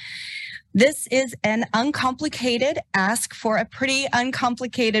completed. This is an uncomplicated ask for a pretty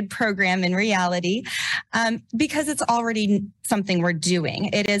uncomplicated program in reality, because it's already something we're doing.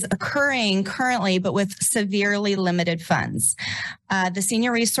 It is occurring currently, but with severely limited funds. The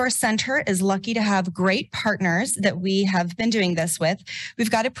Senior Resource Center is lucky to have great partners that we have been doing this with.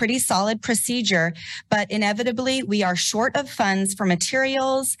 We've got a pretty solid procedure, but inevitably we are short of funds for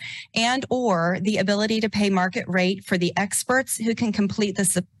materials and or the ability to pay market rate for the experts who can complete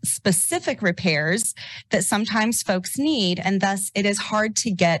the specific repairs that sometimes folks need, and thus it is hard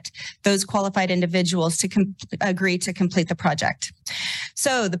to get those qualified individuals to agree to complete the project.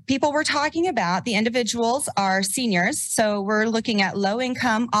 So the people we're talking about, the individuals, are seniors. So we're looking at low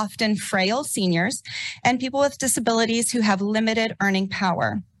income, often frail seniors, and people with disabilities who have limited earning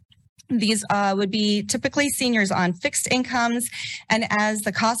power. These would be typically seniors on fixed incomes, and as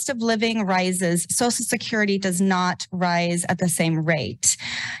the cost of living rises, Social Security does not rise at the same rate.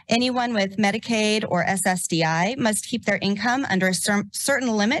 Anyone with Medicaid or SSDI must keep their income under a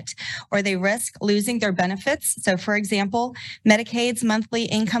certain limit, or they risk losing their benefits. So, for example, Medicaid's monthly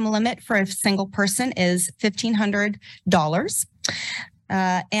income limit for a single person is $1,500.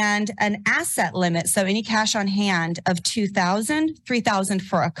 And an asset limit, so any cash on hand, of $2,000, $3,000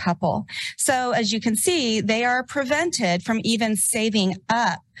 for a couple. So as you can see, they are prevented from even saving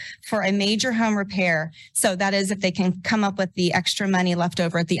up for a major home repair. So that is if they can come up with the extra money left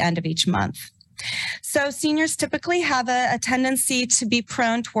over at the end of each month. So seniors typically have a tendency to be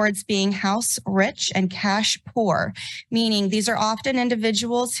prone towards being house rich and cash poor, meaning these are often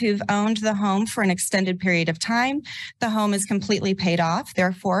individuals who've owned the home for an extended period of time. The home is completely paid off,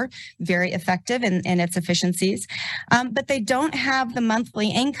 therefore very effective in its efficiencies, but they don't have the monthly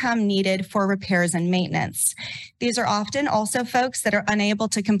income needed for repairs and maintenance. These are often also folks that are unable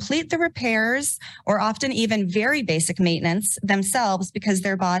to complete the repairs or often even very basic maintenance themselves because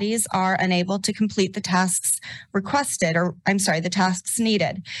their bodies are unable to complete the tasks requested, or the tasks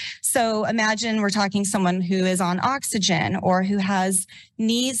needed. So imagine we're talking someone who is on oxygen, or who has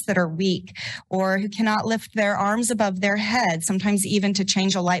knees that are weak, or who cannot lift their arms above their head, sometimes even to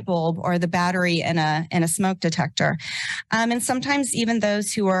change a light bulb or the battery in a smoke detector. And sometimes even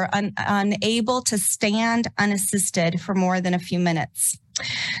those who are unable to stand unassisted for more than a few minutes.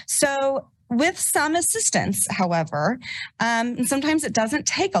 So with some assistance, however, and sometimes it doesn't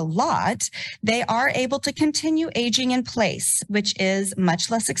take a lot, they are able to continue aging in place, which is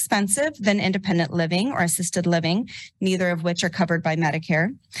much less expensive than independent living or assisted living, neither of which are covered by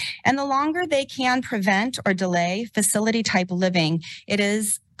Medicare. And the longer they can prevent or delay facility type living, it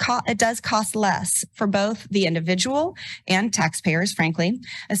does cost less for both the individual and taxpayers, frankly,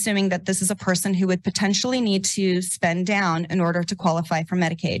 assuming that this is a person who would potentially need to spend down in order to qualify for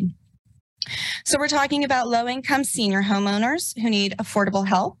Medicaid. So we're talking about low-income senior homeowners who need affordable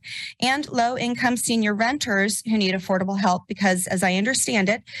help and low-income senior renters who need affordable help because, as I understand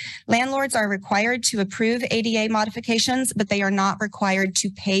it, landlords are required to approve ADA modifications, but they are not required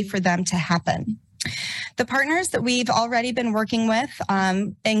to pay for them to happen. The partners that we've already been working with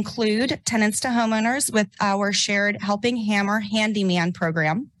include Tenants to Homeowners with our shared Helping Hammer Handyman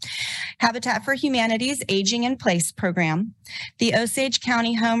program, Habitat for Humanity's Aging in Place program, the Osage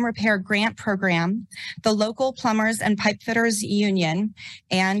County Home Repair Grant program, the local Plumbers and Pipe Fitters Union,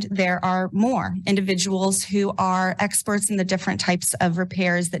 and there are more individuals who are experts in the different types of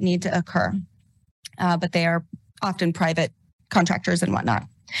repairs that need to occur, but they are often private contractors and whatnot.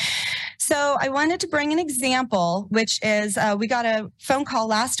 So I wanted to bring an example, which is we got a phone call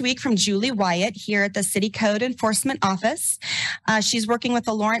last week from Julie Wyatt here at the City Code Enforcement Office. She's working with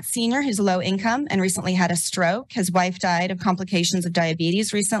a Lawrence senior who's low income and recently had a stroke. His wife died of complications of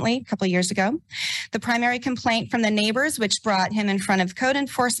diabetes recently, a couple of years ago. The primary complaint from the neighbors, which brought him in front of code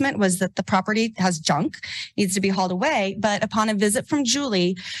enforcement, was that the property has junk, needs to be hauled away. But upon a visit from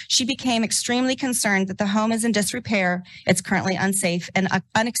Julie, she became extremely concerned that the home is in disrepair. It's currently unsafe and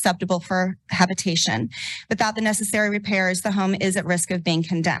unacceptable for habitation. Without the necessary repairs, the home is at risk of being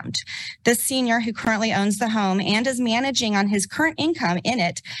condemned. This senior who currently owns the home and is managing on his current income in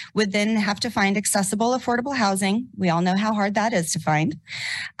it would then have to find accessible, affordable housing. We all know how hard that is to find.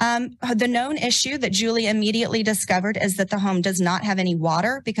 The known issue that Julie immediately discovered is that the home does not have any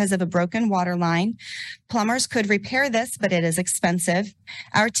water because of a broken water line. Plumbers could repair this, but it is expensive.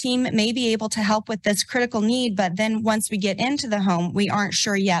 Our team may be able to help with this critical need, but then once we get into the home, we aren't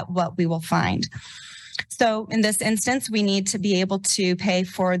sure yet what we will find. So in this instance, we need to be able to pay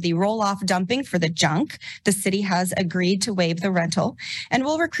for the roll-off dumping for the junk. The city has agreed to waive the rental, and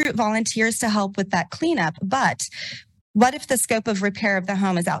we'll recruit volunteers to help with that cleanup. But what if the scope of repair of the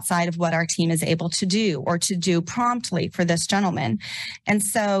home is outside of what our team is able to do or to do promptly for this gentleman? And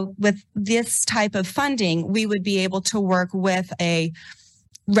so with this type of funding, we would be able to work with a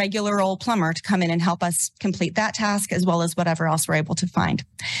regular old plumber to come in and help us complete that task as well as whatever else we're able to find.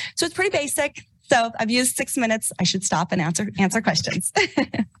 So it's pretty basic. So I've used 6 minutes. I should stop and answer questions. All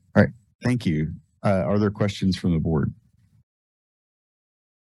right. Thank you. Are there questions from the board?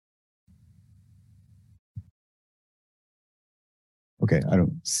 Okay, I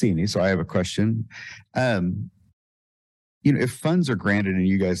don't see any, so I have a question. If funds are granted and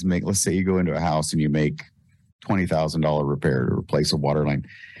you guys make, let's say you go into a house and you make $20,000 repair to replace a water line,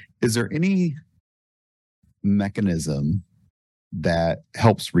 is there any mechanism that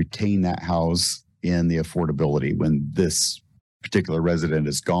helps retain that house in the affordability when this particular resident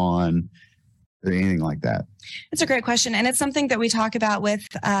is gone or anything like that? It's a great question. And it's something that we talk about with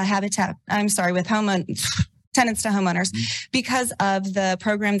Tenants to Homeowners, because of the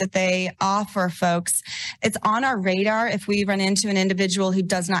program that they offer folks. It's on our radar if we run into an individual who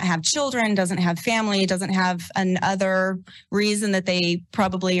does not have children, doesn't have family, doesn't have another reason that they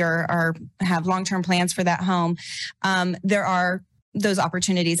probably are have long-term plans for that home. There are those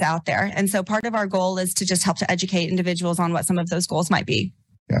opportunities out there. And so part of our goal is to just help to educate individuals on what some of those goals might be.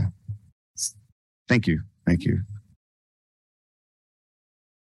 Yeah. Thank you. Thank you.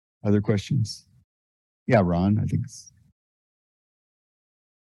 Other questions? Yeah, Ron, I think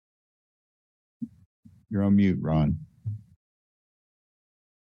you're on mute, Ron.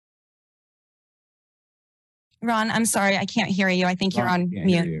 Ron, I'm sorry, I can't hear you. I think you're on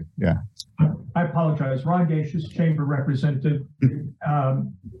mute. Yeah. I apologize. Ron Gacious, Chamber Representative.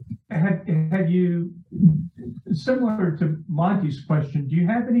 Have you, similar to Monty's question, do you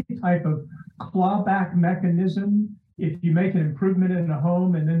have any type of clawback mechanism if you make an improvement in a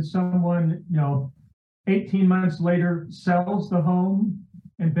home and then someone, 18 months later sells the home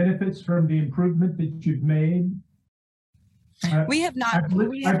and benefits from the improvement that you've made? We have not done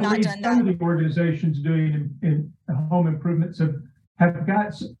that. Some of the organizations doing in home improvements have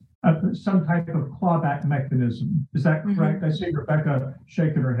got some type of clawback mechanism. Is that correct? I see Rebecca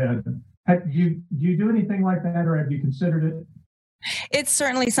shaking her head. Do you do anything like that, or have you considered it? It's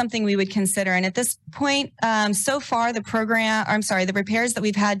certainly something we would consider. And at this point, so far, the repairs that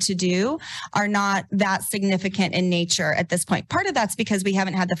we've had to do are not that significant in nature at this point. Part of that's because we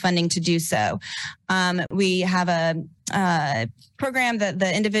haven't had the funding to do so. We have a program that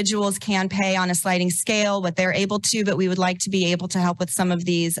the individuals can pay on a sliding scale what they're able to, but we would like to be able to help with some of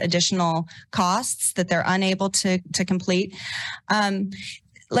these additional costs that they're unable to complete.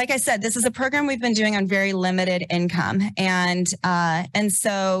 Like I said, this is a program we've been doing on very limited income. And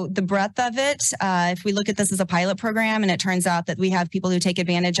so the breadth of it, if we look at this as a pilot program and it turns out that we have people who take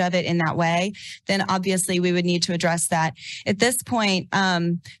advantage of it in that way, then obviously we would need to address that. At this point,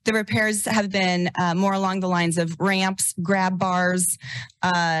 the repairs have been more along the lines of ramps, grab bars,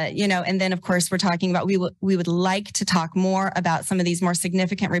 and then of course we're talking about, we would like to talk more about some of these more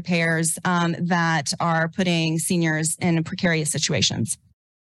significant repairs that are putting seniors in precarious situations.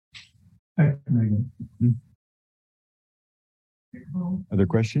 Thank you, Megan. Other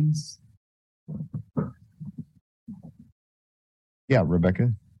questions? Yeah,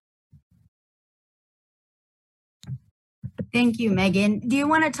 Rebecca. Thank you, Megan. Do you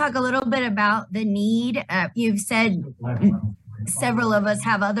want to talk a little bit about the need? You've said several of us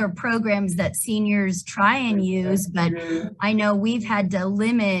have other programs that seniors try and use, but I know we've had to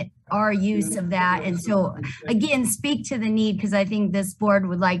limit our use of that. And so again, speak to the need, because I think this board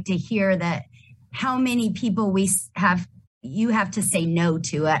would like to hear that how many people you have to say no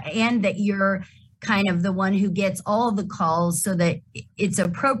to it, and that you're kind of the one who gets all the calls so that it's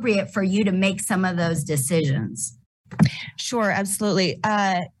appropriate for you to make some of those decisions. Sure, absolutely.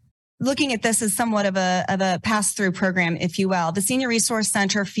 Looking at this as somewhat of a pass-through program, if you will. The Senior Resource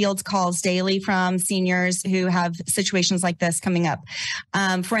Center fields calls daily from seniors who have situations like this coming up.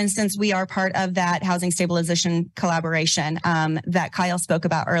 For instance, we are part of that housing stabilization collaboration that Kyle spoke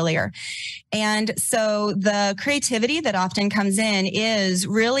about earlier. And so the creativity that often comes in is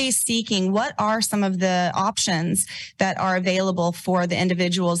really seeking what are some of the options that are available for the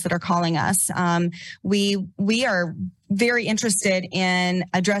individuals that are calling us. We are very interested in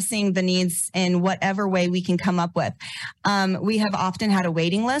addressing the needs in whatever way we can come up with. We have often had a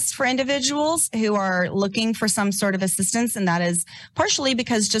waiting list for individuals who are looking for some sort of assistance, and that is partially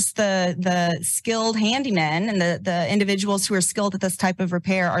because just the skilled handymen and the individuals who are skilled at this type of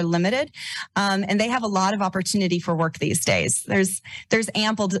repair are limited, and they have a lot of opportunity for work these days. There's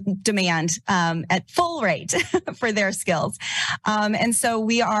ample demand at full rate for their skills, and so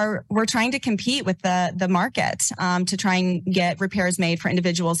we're trying to compete with the market to try and get repairs made for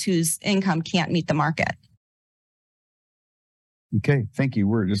individuals whose income can't meet the market. Okay, thank you.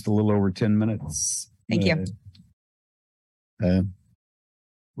 We're just a little over 10 minutes. Thank you. We're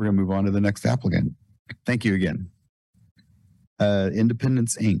going to move on to the next applicant. Thank you again.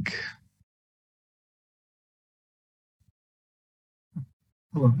 Independence Inc.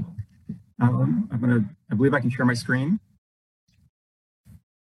 Hello. I believe I can share my screen.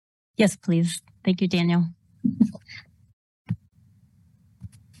 Yes, please. Thank you, Daniel.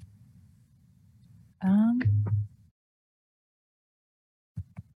 I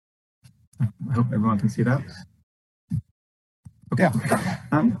hope everyone can see that. Okay.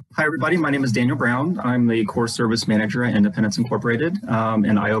 Hi, everybody. My name is Daniel Brown. I'm the Core Service Manager at Independence Incorporated,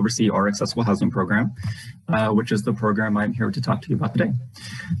 and I oversee our accessible housing program, which is the program I'm here to talk to you about today.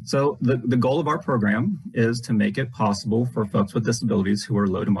 So the goal of our program is to make it possible for folks with disabilities who are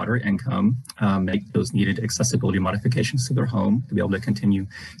low to moderate income make those needed accessibility modifications to their home to be able to continue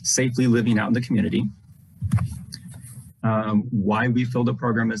safely living out in the community. Why we feel the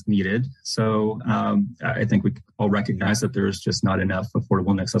program is needed. So I think we all recognize that there's just not enough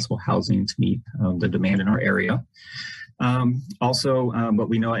affordable and accessible housing to meet the demand in our area. Also, what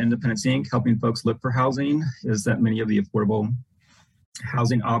we know at Independence Inc., helping folks look for housing, is that many of the affordable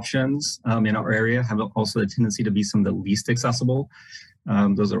housing options in our area have also a tendency to be some of the least accessible.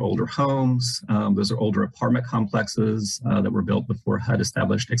 Those are older homes. Those are older apartment complexes that were built before HUD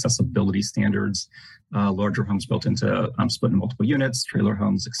established accessibility standards, larger homes built into split in multiple units, trailer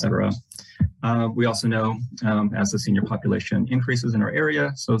homes, etc. We also know as the senior population increases in our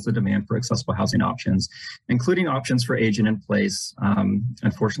area, so is the demand for accessible housing options, including options for aging in place.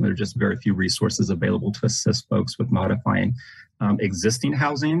 Unfortunately, there are just very few resources available to assist folks with modifying existing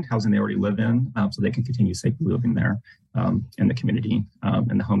housing they already live in, so they can continue safely living there in the community,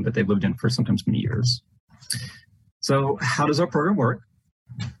 in the home that they've lived in for sometimes many years. So how does our program work?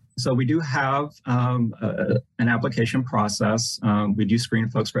 So we do have an application process. We do screen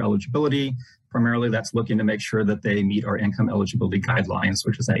folks for eligibility. Primarily, that's looking to make sure that they meet our income eligibility guidelines,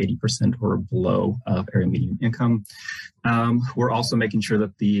 which is at 80% or below of area median income. We're also making sure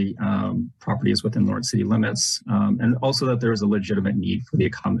that the property is within Lawrence city limits, and also that there is a legitimate need for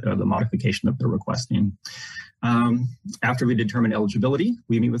the modification that they're requesting. After we determine eligibility,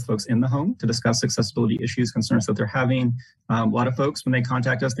 we meet with folks in the home to discuss accessibility issues, concerns that they're having. A lot of folks, when they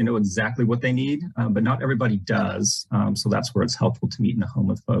contact us, they know exactly what they need, but not everybody does. So that's where it's helpful to meet in the home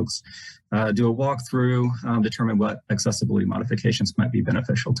with folks. Do a walkthrough, determine what accessibility modifications might be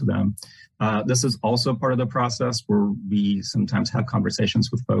beneficial to them. This is also part of the process where we sometimes have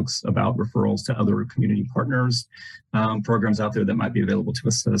conversations with folks about referrals to other community partners, programs out there that might be available to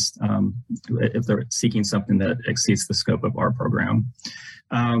assist if they're seeking something that exceeds the scope of our program.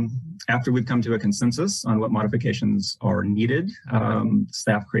 After we've come to a consensus on what modifications are needed,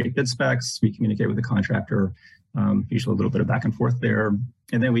 staff create bid specs, we communicate with the contractor, usually a little bit of back and forth there,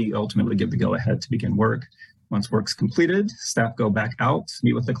 and then we ultimately give the go-ahead to begin work. Once work's completed, staff go back out,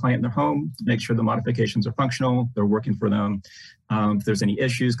 meet with the client in their home, make sure the modifications are functional, they're working for them. If there's any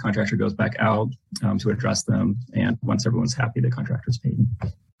issues, contractor goes back out to address them. And once everyone's happy, the contractor's paid.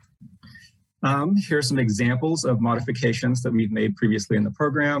 Here are some examples of modifications that we've made previously in the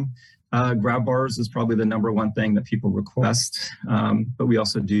program. Grab bars is probably the number one thing that people request, but we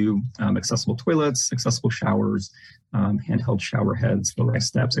also do accessible toilets, accessible showers, handheld shower heads, low-rise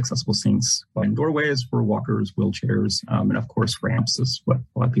steps, accessible sinks, and doorways for walkers, wheelchairs, and of course ramps is what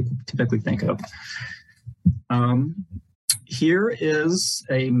a lot of people typically think of. Here is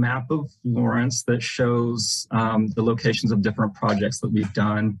a map of Lawrence that shows the locations of different projects that we've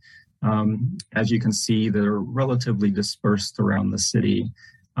done. As you can see, they're relatively dispersed around the city.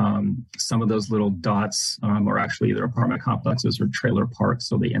 Some of those little dots are actually either apartment complexes or trailer parks,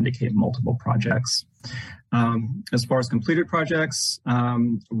 so they indicate multiple projects. As far as completed projects,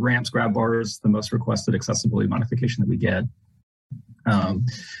 ramps, grab bars, the most requested accessibility modification that we get.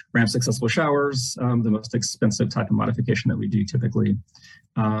 Ramps, accessible showers, the most expensive type of modification that we do typically.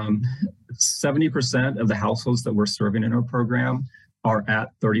 70% of the households that we're serving in our program are at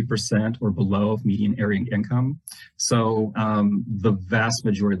 30% or below of median area income. So the vast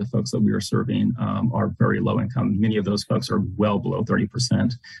majority of the folks that we are serving are very low income. Many of those folks are well below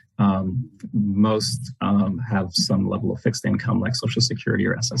 30%. Most have some level of fixed income like Social Security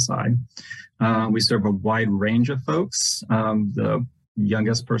or SSI. We serve a wide range of folks. The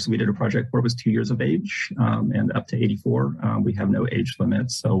youngest person we did a project for was 2 years of age and up to 84. We have no age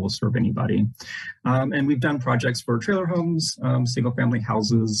limit, so we'll serve anybody. And we've done projects for trailer homes, single family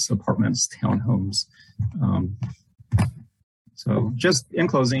houses, apartments, townhomes. So just in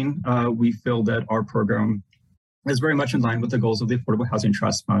closing, we feel that our program is very much in line with the goals of the Affordable Housing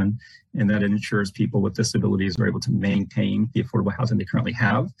Trust Fund, and that it ensures people with disabilities are able to maintain the affordable housing they currently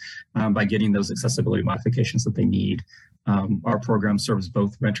have by getting those accessibility modifications that they need. Our program serves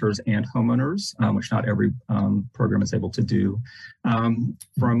both renters and homeowners, which not every program is able to do.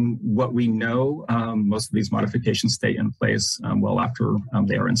 From what we know, most of these modifications stay in place well after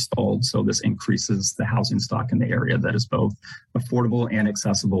they are installed. So this increases the housing stock in the area that is both affordable and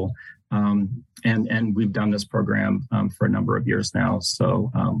accessible. And we've done this program for a number of years now.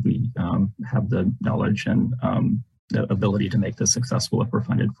 So we have the knowledge and the ability to make this successful if we're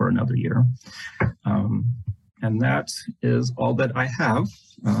funded for another year. And that is all that I have.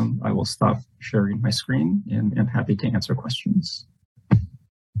 I will stop sharing my screen and I'm happy to answer questions.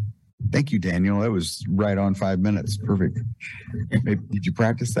 Thank you, Daniel. That was right on 5 minutes. Perfect. Maybe, did you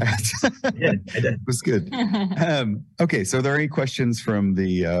practice that? Yeah, I did. It was good. Okay, so are there any questions from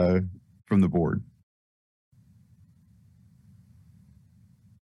the board?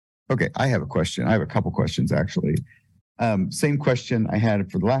 Okay, I have a question. I have a couple questions actually. Same question I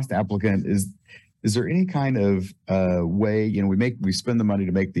had for the last applicant is there any kind of way, you know, we spend the money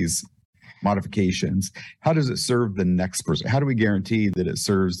to make these modifications. How does it serve the next person? How do we guarantee that it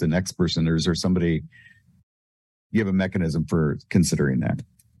serves the next person? Or is there somebody, you have a mechanism for considering that?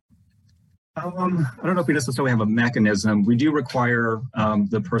 I don't know if we necessarily have a mechanism. We do require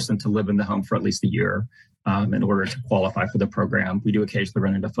the person to live in the home for at least a year in order to qualify for the program. We do occasionally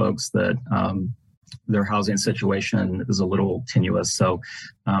run into folks that their housing situation is a little tenuous, so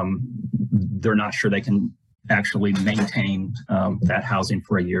they're not sure they can actually maintain that housing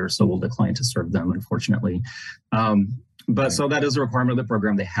for a year, so we'll decline to serve them, unfortunately. But so that is a requirement of the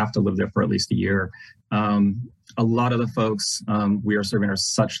program. They have to live there for at least a year. A lot of the folks we are serving are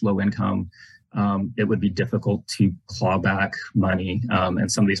such low income, it would be difficult to claw back money,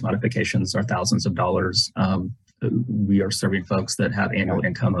 and some of these modifications are thousands of dollars. We are serving folks that have annual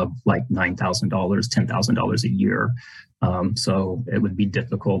income of like $9,000, $10,000 a year. So it would be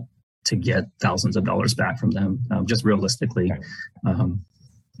difficult to get thousands of dollars back from them, just realistically.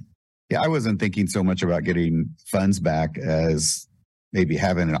 Yeah, I wasn't thinking so much about getting funds back as maybe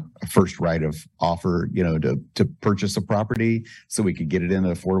having a first right of offer, you know, to purchase a property so we could get it in the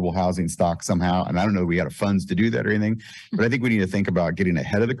affordable housing stock somehow. And I don't know if we had funds to do that or anything, but I think we need to think about getting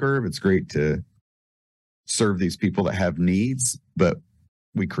ahead of the curve. It's great to serve these people that have needs, but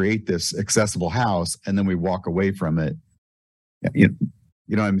we create this accessible house and then we walk away from it. You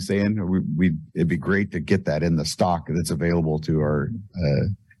know what I'm saying? It'd be great to get that in the stock that's available to our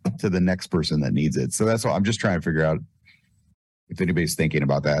to the next person that needs it. So that's all. I'm just trying to figure out if anybody's thinking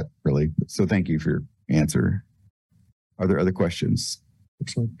about that, really. So thank you for your answer. Are there other questions?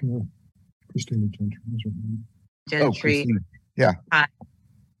 Looks like Christina Gentry. Oh, Christina. Yeah. I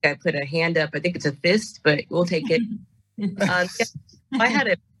put a hand up. I think it's a fist, but we'll take it. I had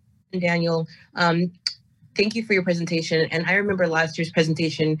a Daniel. thank you for your presentation. And I remember last year's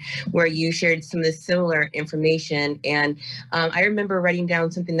presentation where you shared some of the similar information. And I remember writing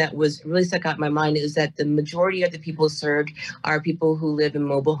down something that was really stuck out in my mind is that the majority of the people served are people who live in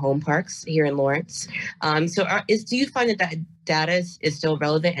mobile home parks here in Lawrence. Do you find that data is still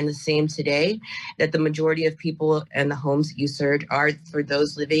relevant and the same today, that the majority of people and the homes that you served are for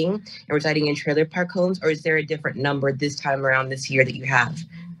those living and residing in trailer park homes, or is there a different number this time around this year that you have?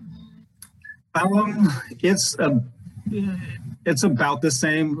 It's about the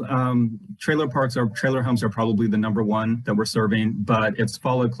same. Trailer homes are probably the number one that we're serving, but it's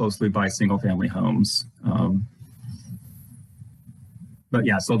followed closely by single family homes. But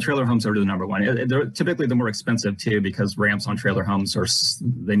yeah, so trailer homes are the number one. They're typically the more expensive too, because ramps on trailer homes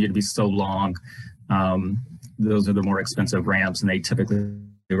they need to be so long. Those are the more expensive ramps, and they typically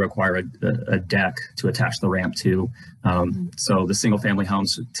require a deck to attach the ramp to. So the single family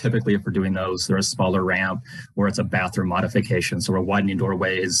homes, typically if we're doing those, they're a smaller ramp or it's a bathroom modification. So we're widening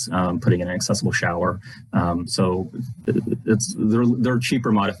doorways, putting in an accessible shower. So they're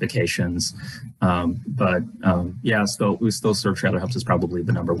cheaper modifications. Yeah, so we still serve trailer homes as probably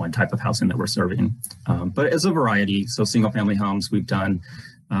the number one type of housing that we're serving. But it's a variety. So single family homes we've done.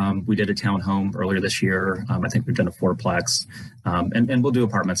 We did a townhome earlier this year. I think we've done a fourplex, and we'll do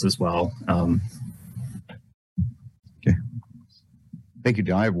apartments as well. Okay. Thank you,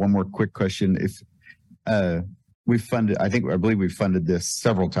 Don. I have one more quick question. If we've funded, I believe we've funded this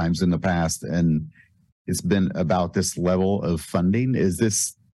several times in the past, and it's been about this level of funding.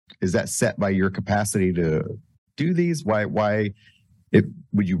 Is that set by your capacity to do these? Why would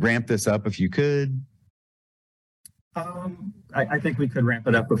you ramp this up if you could? I think we could ramp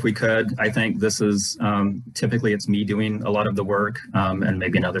it up if we could. I think this is typically it's me doing a lot of the work and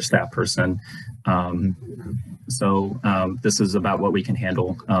maybe another staff person. So this is about what we can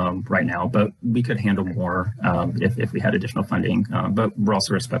handle right now, but we could handle more if we had additional funding. But we're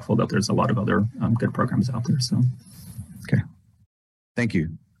also respectful that there's a lot of other good programs out there. So, okay, thank you.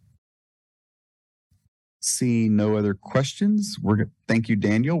 Seeing no other questions, thank you,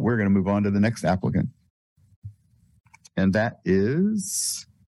 Daniel. We're going to move on to the next applicant. And that is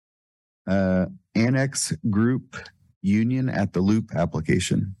Annex Group Union at the Loop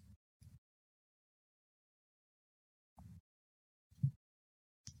application.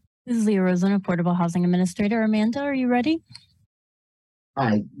 This is Leah Rosen, Affordable Housing Administrator. Amanda, are you ready?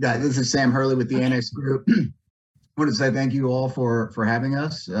 Hi, this is Sam Hurley with the Annex Group. I want to say thank you all for having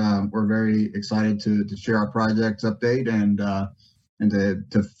us. We're very excited to share our projects update and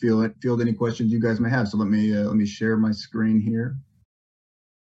to field any questions you guys may have. So let me share my screen here.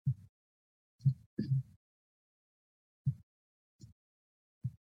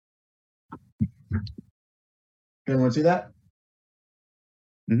 Everyone see that?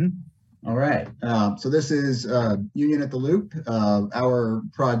 Mm-hmm. All right. So this is Union at the Loop. Our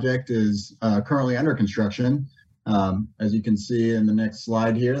project is currently under construction. As you can see in the next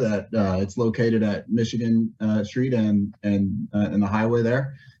slide here, that it's located at Michigan Street and the highway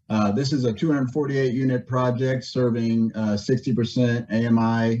there. This is a 248 unit project serving 60%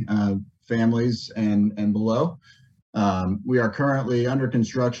 AMI families and below. We are currently under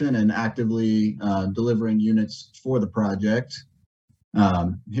construction and actively delivering units for the project.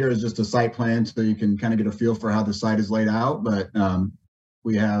 Here is just a site plan so you can kind of get a feel for how the site is laid out, but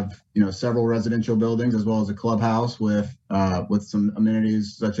we have, several residential buildings as well as a clubhouse with some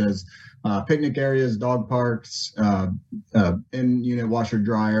amenities such as picnic areas, dog parks, in-unit washer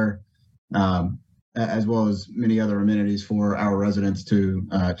dryer, as well as many other amenities for our residents to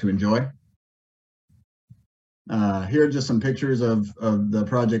enjoy. Here are just some pictures of the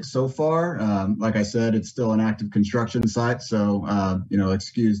project so far. Like I said, it's still an active construction site, so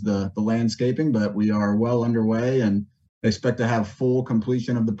excuse the landscaping, but we are well underway and expect to have full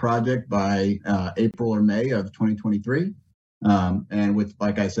completion of the project by April or May of 2023. And with,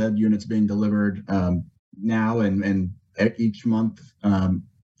 like I said, units being delivered now and each month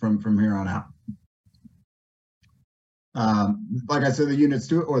from here on out. Like I said,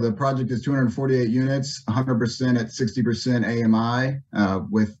 the project is 248 units, 100% at 60% AMI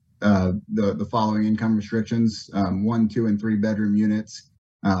with the following income restrictions: 1, 2, and 3 bedroom units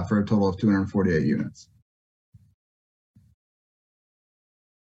for a total of 248 units.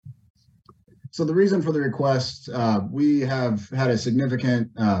 So the reason for the request, we have had a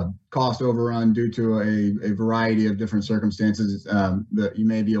significant cost overrun due to a variety of different circumstances that you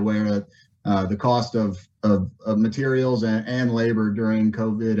may be aware of. The cost of materials and labor during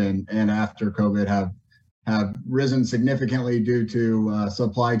COVID and after COVID have risen significantly due to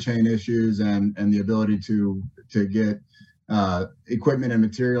supply chain issues and the ability to get equipment and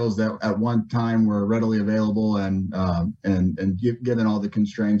materials that at one time were readily available and given all the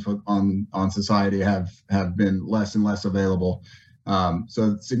constraints on society have been less and less available.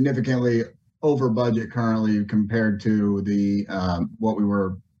 So significantly over budget currently compared to the what we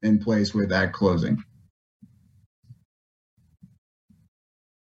were in place with at closing.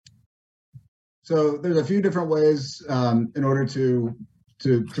 So there's a few different ways in order to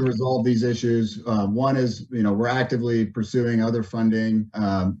resolve these issues. One is, we're actively pursuing other funding.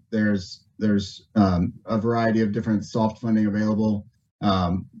 There's a variety of different soft funding available,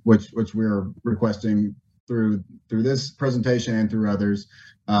 which we're requesting through this presentation and through others.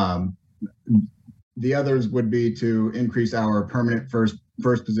 The others would be to increase our permanent first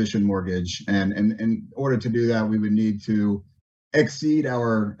position mortgage, and in order to do that, we would need to exceed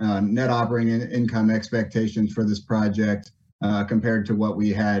our net operating income expectations for this project compared to what we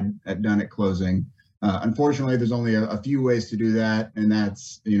had done at closing. Unfortunately, there's only a few ways to do that, and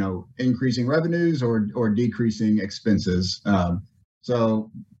that's increasing revenues or decreasing expenses. So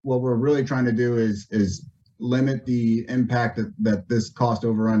what we're really trying to do is limit the impact that this cost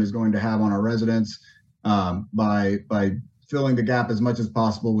overrun is going to have on our residents by filling the gap as much as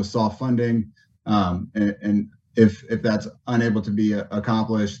possible with soft funding. And if that's unable to be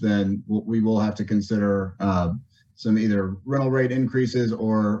accomplished, then we will have to consider some either rental rate increases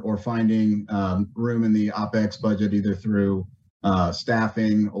or finding room in the OpEx budget, either through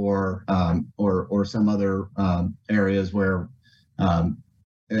staffing or some other areas where,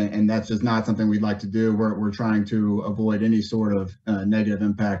 and that's just not something we'd like to do. We're trying to avoid any sort of negative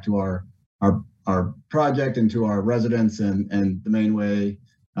impact to our project and to our residents, and the main way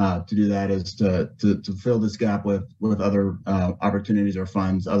to do that is to fill this gap with other opportunities or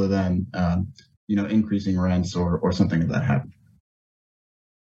funds other than increasing rents or something of that happen.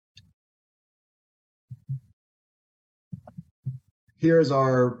 Here's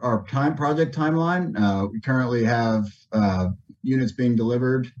our project timeline. We currently have units being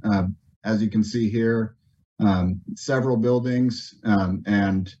delivered, as you can see here, several buildings,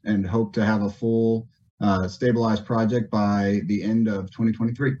 and hope to have a full stabilized project by the end of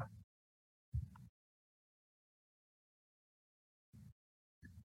 2023.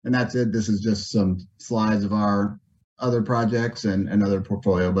 And that's it. This is just some slides of our other projects and other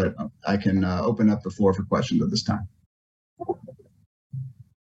portfolio, but I can open up the floor for questions at this time. All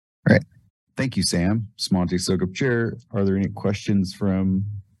right. Thank you, Sam. Monty Sokup, Chair. Are there any questions from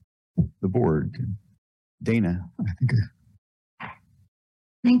the board? Dana, I think.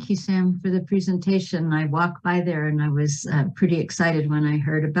 Thank you, Sam, for the presentation. I walked by there and I was pretty excited when I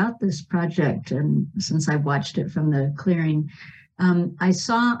heard about this project, and since I watched it from the clearing. I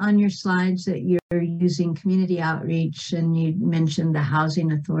saw on your slides that you're using community outreach, and you mentioned the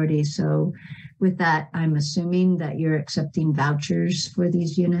housing authority. So with that, I'm assuming that you're accepting vouchers for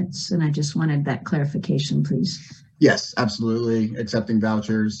these units, and I just wanted that clarification, please. Yes, absolutely. Accepting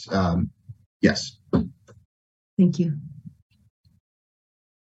vouchers. Yes. Thank you.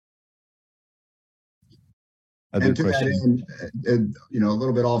 And to that end, a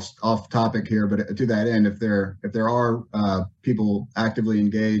little bit off topic here, but to that end, if there are people actively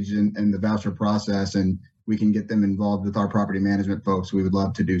engaged in the voucher process and we can get them involved with our property management folks, we would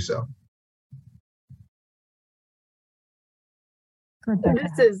love to do so.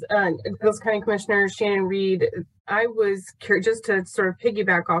 This is Hills County Commissioner Shannon Reed. I was curious, just to sort of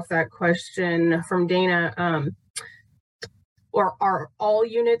piggyback off that question from Dana, or are all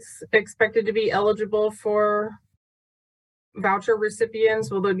units expected to be eligible for voucher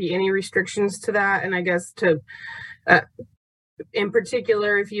recipients? Will there be any restrictions to that? And I guess in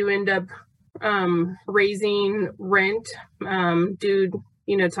particular, if you end up raising rent due,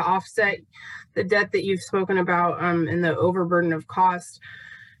 to offset the debt that you've spoken about and the overburden of cost,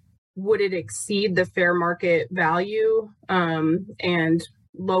 would it exceed the fair market value and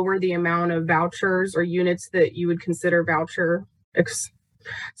lower the amount of vouchers or units that you would consider voucher?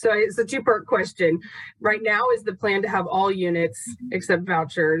 So it's a two-part question. Right now, is the plan to have all units except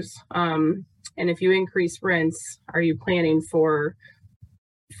vouchers? And if you increase rents, are you planning for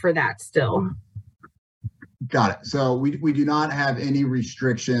that still? Got it. So we do not have any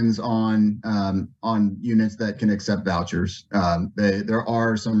restrictions on units that can accept vouchers. There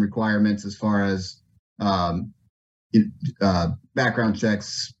are some requirements as far as background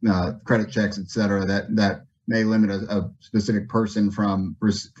checks, credit checks, et cetera, that may limit a specific person from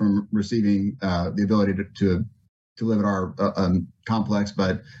receiving the ability to live at our complex.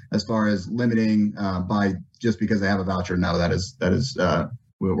 But as far as limiting by just because they have a voucher, no, that is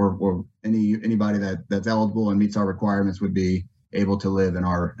we're anybody that's eligible and meets our requirements would be able to live in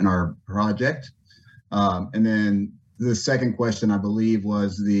our project. And then the second question, I believe,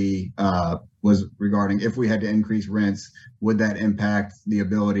 was was regarding if we had to increase rents, would that impact the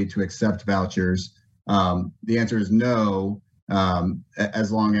ability to accept vouchers? The answer is no,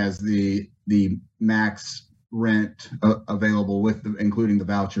 as long as the max rent available with including the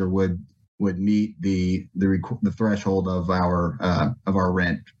voucher would meet the threshold of our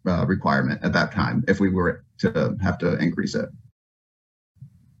rent requirement at that time if we were to have to increase it.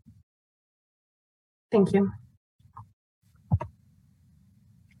 Thank you.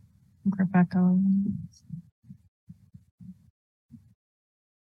 Rebecca.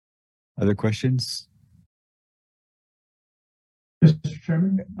 Other questions? Mr.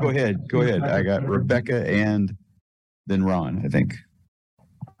 Chairman? Go ahead. Go ahead. I got Rebecca and then Ron, I think.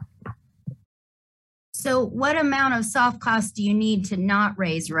 So what amount of soft costs do you need to not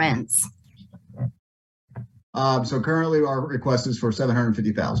raise rents? So currently our request is for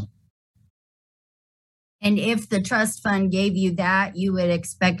 $750,000. And if the trust fund gave you that, you would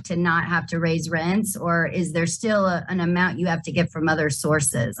expect to not have to raise rents, or is there still an amount you have to get from other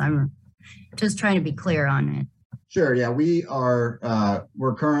sources? I'm just trying to be clear on it. Sure. Yeah, we're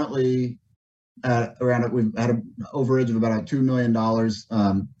currently at around, we've had an overage of about $2 million.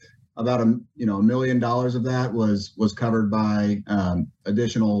 About $1 million of that was covered by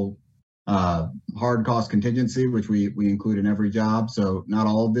additional hard cost contingency, which we include in every job. So not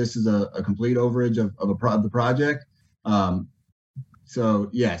all of this is a complete overage of the project. So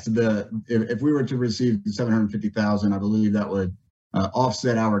yes, if we were to receive the $750,000, I believe that would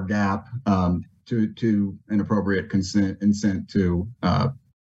offset our gap to an appropriate consent to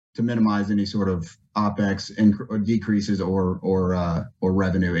minimize any sort of OpEx or decreases or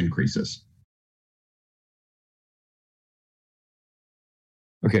revenue increases.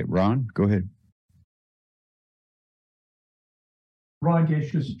 Okay, Ron, go ahead. Ron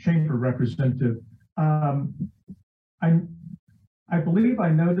Gacious, Chamber Representative. I believe I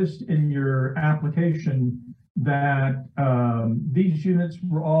noticed in your application that these units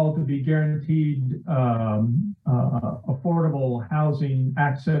were all to be guaranteed affordable housing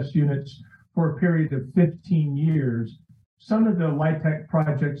access units for a period of 15 years. Some of the LIHTC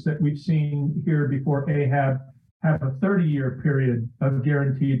projects that we've seen here before AHAB have a 30-year period of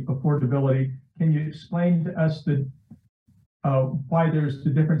guaranteed affordability. Can you explain to us why there's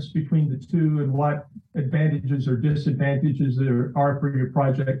the difference between the two and what advantages or disadvantages there are for your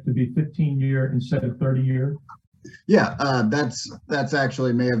project to be 15-year instead of 30-year? Yeah, that's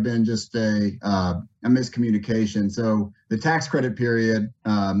actually may have been just a miscommunication. So the tax credit period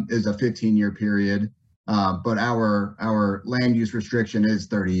is a 15-year period, but our land use restriction is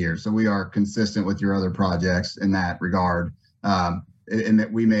 30 years. So we are consistent with your other projects in that regard, in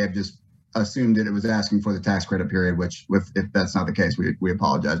that we may have just assumed that it was asking for the tax credit period, which if that's not the case, we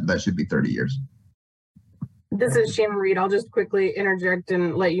apologize. But that should be 30 years. This is Shannon Reed. I'll just quickly interject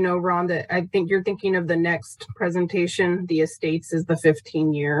and let you know, Ron, that I think you're thinking of the next presentation. The estates is the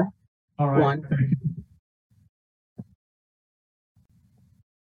 15-year one. Thank you.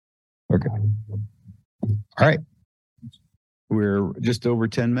 Okay. All right. We're just over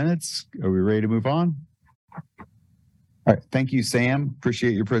 10 minutes. Are we ready to move on? All right. Thank you, Sam.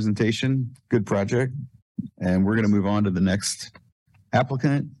 Appreciate your presentation. Good project. And we're going to move on to the next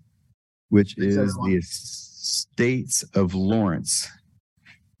applicant, which is the Estates of Lawrence.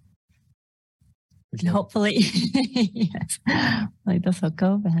 Hopefully, yes. Like this will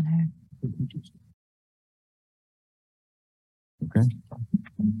go better. Okay.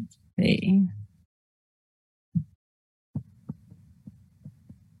 See.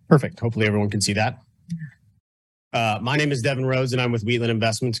 Perfect. Hopefully everyone can see that. My name is Devin Rhodes and I'm with Wheatland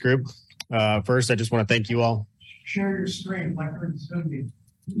Investments Group. First, I just want to thank you all. Share your screen like we're in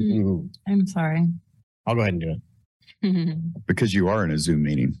Zoom. I'm sorry. I'll go ahead and do it. Because you are in a Zoom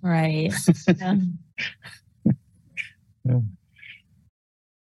meeting. Right. Yeah. Yeah.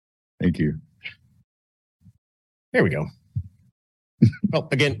 Thank you. There we go. Well,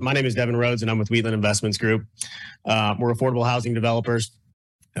 again, my name is Devin Rhodes and I'm with Wheatland Investments Group. We're affordable housing developers.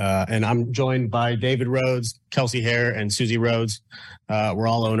 And I'm joined by David Rhodes, Kelsey Hare, and Susie Rhodes. We're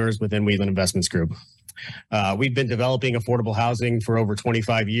all owners within Wheatland Investments Group. We've been developing affordable housing for over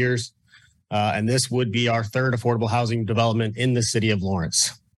 25 years. And this would be our third affordable housing development in the city of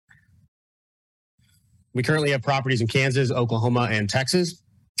Lawrence. We currently have properties in Kansas, Oklahoma, and Texas,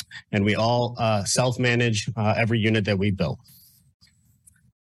 and we all self-manage every unit that we built.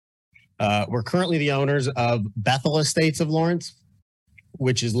 We're currently the owners of Bethel Estates of Lawrence,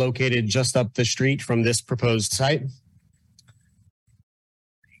 which is located just up the street from this proposed site.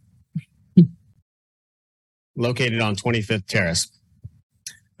 Located on 25th Terrace.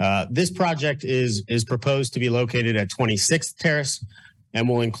 This project is proposed to be located at 26th Terrace and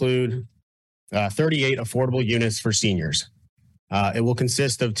will include 38 affordable units for seniors. It will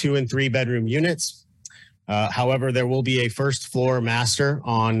consist of 2 and 3 bedroom units. However, there will be a first floor master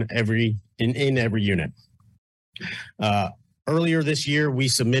on in every unit. Earlier this year, we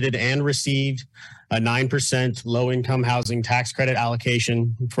submitted and received a 9% low-income housing tax credit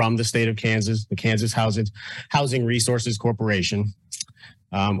allocation from the state of Kansas, the Kansas Housing Resources Corporation.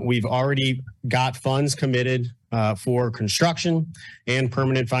 We've already got funds committed for construction and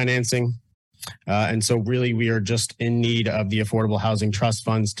permanent financing. And so really we are just in need of the Affordable Housing Trust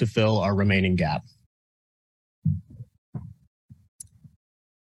funds to fill our remaining gap.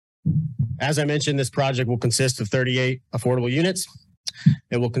 As I mentioned, this project will consist of 38 affordable units.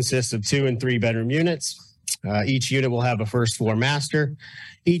 It will consist of 2 and 3 bedroom units. Each unit will have a first floor master.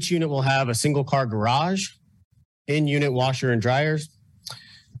 Each unit will have a single car garage, in-unit washer and dryers.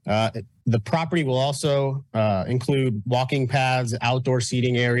 The property will also include walking paths, outdoor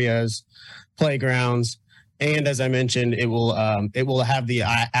seating areas, playgrounds, and as I mentioned, it will have the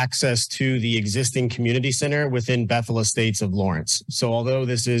access to the existing community center within Bethel Estates of Lawrence. So although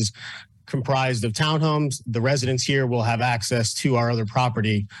this is comprised of townhomes, the residents here will have access to our other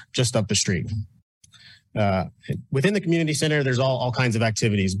property just up the street. Within the community center, there's all kinds of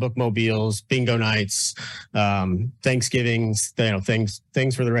activities, bookmobiles, bingo nights, Thanksgivings,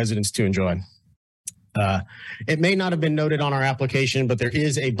 things for the residents to enjoy. It may not have been noted on our application, but there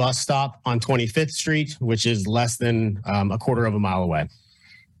is a bus stop on 25th Street, which is less than a quarter of a mile away.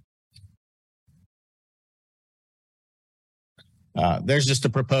 There's just a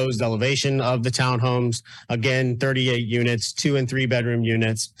proposed elevation of the townhomes. Again, 38 units, 2 and 3 bedroom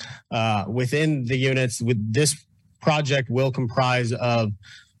units. Within the units, with this project will comprise of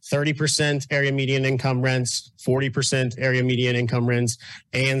 30% area median income rents, 40% area median income rents,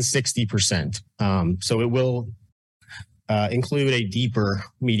 and 60%. So it will include a deeper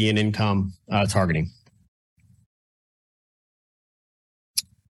median income targeting.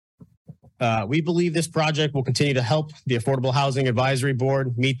 We believe this project will continue to help the Affordable Housing Advisory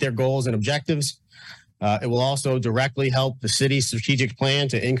Board meet their goals and objectives. It will also directly help the city's strategic plan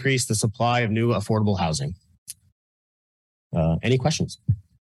to increase the supply of new affordable housing. Any questions?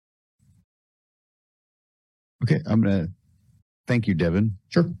 Okay, I'm going to thank you, Devin.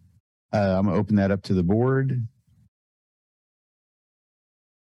 Sure. I'm going to open that up to the board.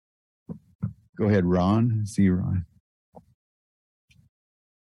 Go ahead, Ron. See you, Ron.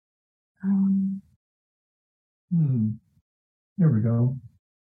 There we go.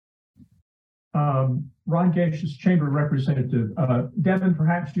 Ron Gacious, Chamber Representative. Devin,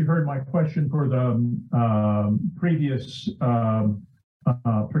 perhaps you heard my question for the previous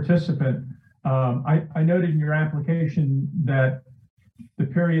participant. I noted in your application that the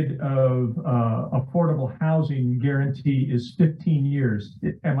period of affordable housing guarantee is 15 years.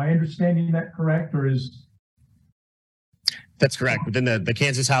 Am I understanding that correct, or is? That's correct. Within the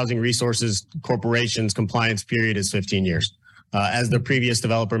Kansas Housing Resources Corporation's compliance period is 15 years. As the previous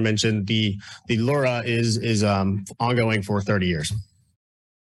developer mentioned, the LURA is ongoing for 30 years.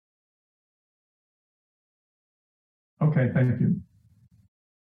 Okay, thank you.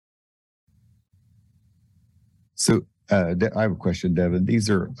 So I have a question, Devin. These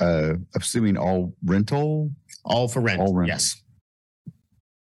are assuming all rental? All for rent, all rental. Yes.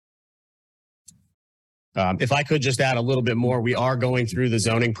 If I could just add a little bit more, we are going through the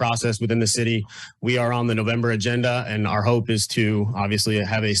zoning process within the city. We are on the November agenda, and our hope is to obviously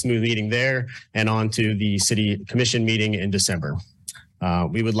have a smooth meeting there and on to the city commission meeting in December.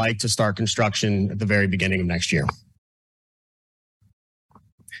 We would like to start construction at the very beginning of next year.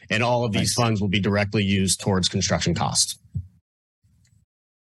 And all of these funds will be directly used towards construction costs.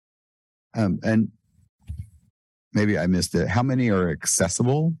 And maybe I missed it. How many are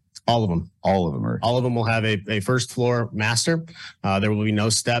accessible? All of them. All of them are. All of them will have a first floor master. There will be no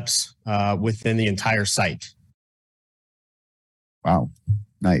steps within the entire site. Wow.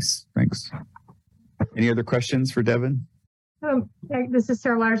 Nice. Thanks. Any other questions for Devin? This is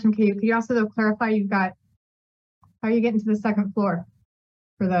Sarah Ladders from KU. Could you also clarify how are you getting to the second floor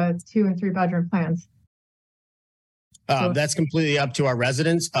for the 2 and 3 bedroom plans? That's completely up to our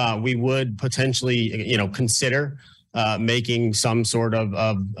residents. We would potentially, consider making some sort of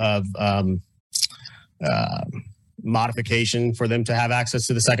modification for them to have access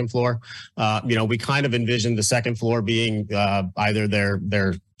to the second floor. We kind of envisioned the second floor being either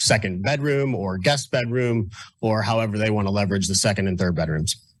their second bedroom or guest bedroom, or however they want to leverage the second and third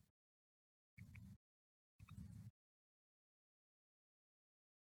bedrooms.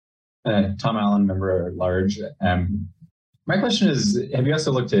 Tom Allen, member at large. My question is, have you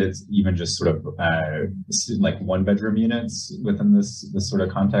also looked at even just sort of like 1-bedroom units within this sort of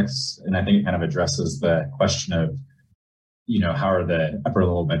context? And I think it kind of addresses the question of, how are the upper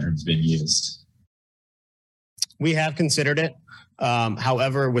level bedrooms being used? We have considered it.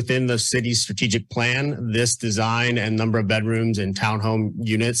 However, within the city's strategic plan, this design and number of bedrooms and townhome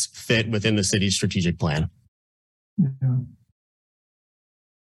units fit within the city's strategic plan. Yeah.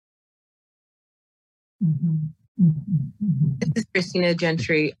 This is Christina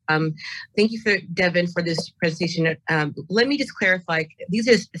Gentry. Thank you for Devin for this presentation. Let me just clarify, these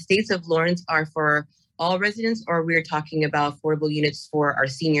estates of Lawrence are for all residents, or we're talking about affordable units for our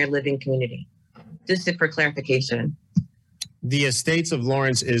senior living community? Just for clarification. The Estates of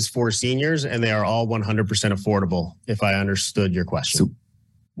Lawrence is for seniors, and they are all 100% affordable, if I understood your question. So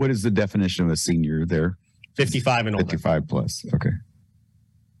what is the definition of a senior there? 55 and older. 55 plus, okay.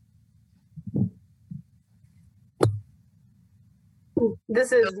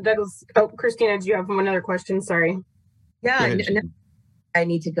 This is Douglas. Oh, Christina, do you have another question? Sorry. Yeah, I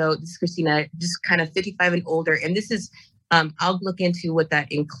need to go. This is Christina, just kind of 55 and older. And this is, I'll look into what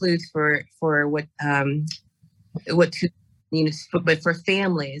that includes for what 2 units, but for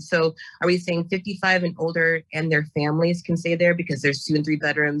families. So are we saying 55 and older and their families can stay there because there's 2 and 3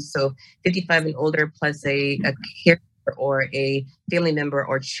 bedrooms? So 55 and older plus a caregiver or a family member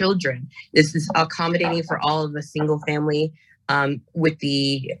or children. This is accommodating for all of a single family, with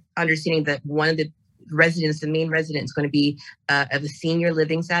the understanding that one of the residents, the main resident, is going to be of a senior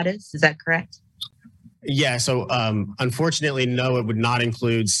living status. Is that correct? Yeah. So unfortunately, no, it would not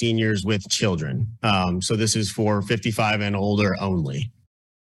include seniors with children. So this is for 55 and older only.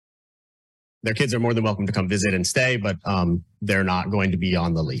 Their kids are more than welcome to come visit and stay, but they're not going to be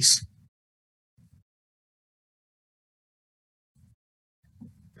on the lease.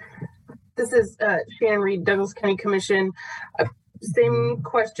 This is Shannon Reed, Douglas County Commission. Same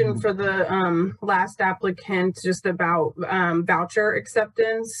question for the last applicant, just about voucher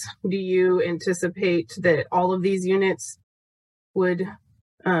acceptance. Do you anticipate that all of these units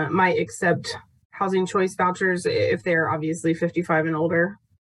might accept housing choice vouchers if they're obviously 55 and older?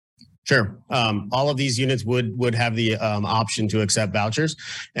 Sure. All of these units would have the option to accept vouchers,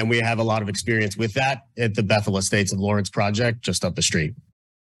 and we have a lot of experience with that at the Bethel Estates of Lawrence project just up the street.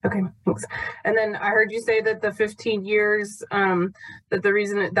 Okay, thanks. And then I heard you say that the 15 years, that the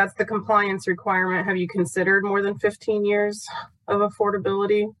reason that's the compliance requirement. Have you considered more than 15 years of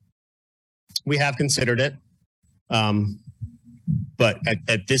affordability? We have considered it. But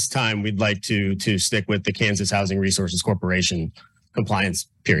at this time, we'd like to stick with the Kansas Housing Resources Corporation compliance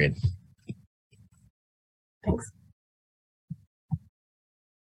period. Thanks.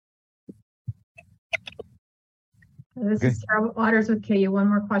 This is Sarah Waters with KU. One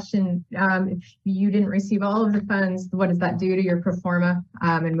more question. If you didn't receive all of the funds, what does that do to your pro forma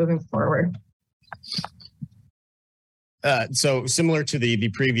and moving forward? So similar to the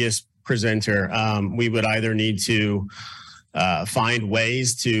previous presenter, we would either need to find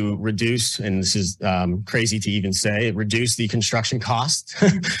ways to reduce, and this is crazy to even say, reduce the construction cost,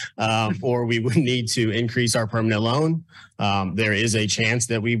 or we would need to increase our permanent loan. There is a chance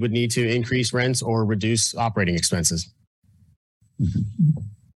that we would need to increase rents or reduce operating expenses.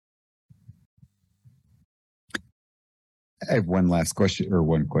 I have one last question, or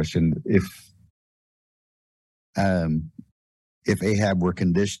one question. If AHAB were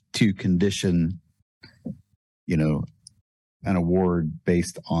to condition, an award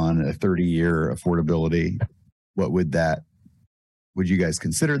based on a 30-year affordability, would you guys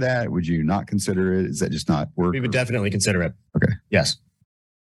consider that? Would you not consider it? Is that just not work? We would definitely consider it. Okay. Yes.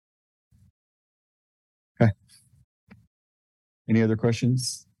 Okay. Any other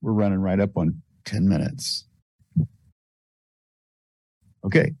questions? We're running right up on 10 minutes.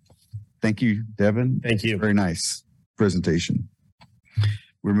 Okay. Thank you, Devin. Thank you. Very nice presentation.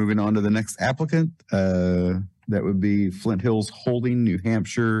 We're moving on to the next applicant. That would be Flint Hills Holding, New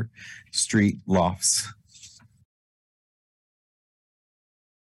Hampshire Street Lofts.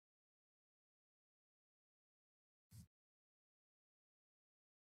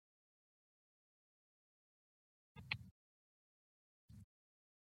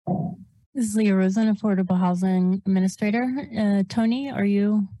 This is Leah Rosen, Affordable Housing Administrator. Tony, are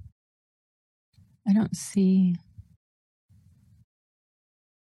you? I don't see.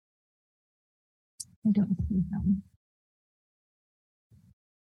 I don't see them.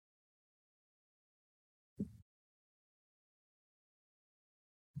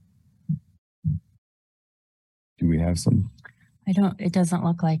 Do we have some? It doesn't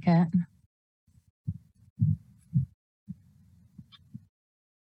look like it.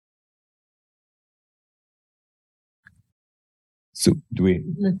 So do we?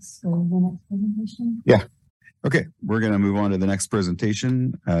 Let's go to the next presentation. Yeah. Okay. We're going to move on to the next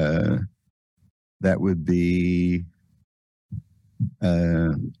presentation. That would be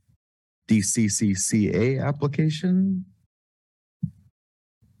DCCCA application.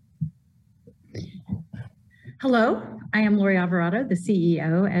 Hello, I am Lori Alvarado, the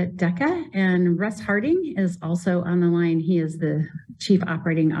CEO at DECA, and Russ Harding is also on the line. He is the Chief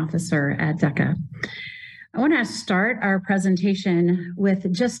Operating Officer at DECA. I want to start our presentation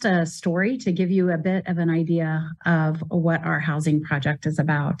with just a story to give you a bit of an idea of what our housing project is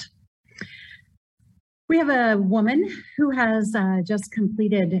about. We have a woman who has just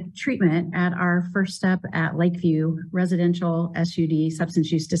completed treatment at our First Step at Lakeview Residential SUD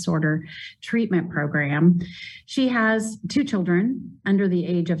Substance Use Disorder Treatment Program. She has 2 children under the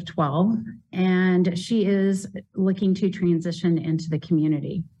age of 12, and she is looking to transition into the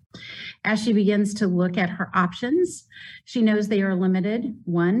community. As she begins to look at her options, she knows they are limited.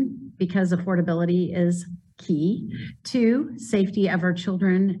 1, because affordability is key. 2, safety of her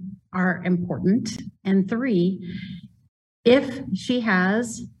children are important. And 3, if she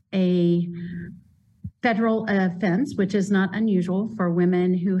has a federal offense, which is not unusual for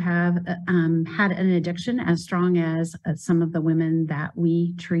women who have had an addiction as strong as some of the women that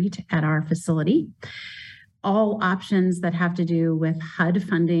we treat at our facility, all options that have to do with HUD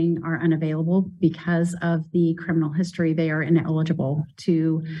funding are unavailable because of the criminal history. They are ineligible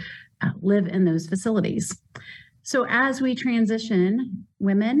to live in those facilities. So as we transition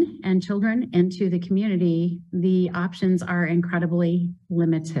women and children into the community, the options are incredibly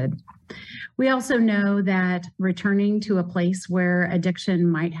limited. We also know that returning to a place where addiction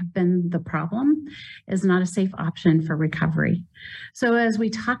might have been the problem is not a safe option for recovery. So as we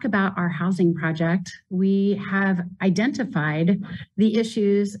talk about our housing project, we have identified the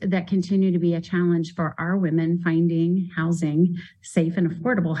issues that continue to be a challenge for our women finding housing, safe and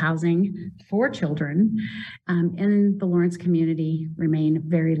affordable housing for children in the Lawrence community remain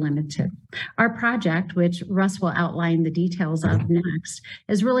very limited. Our project, which Russ will outline the details of next,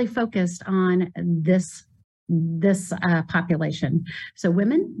 is really focused on this population. So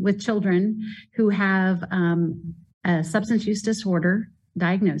women with children who have a substance use disorder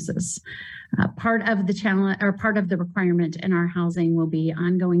diagnosis. Part of the challenge or part of the requirement in our housing will be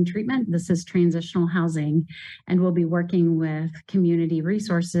ongoing treatment. This is transitional housing, and we'll be working with community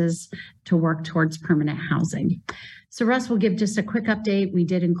resources to work towards permanent housing. So Russ will give just a quick update. We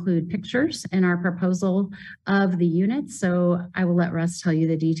did include pictures in our proposal of the units, so I will let Russ tell you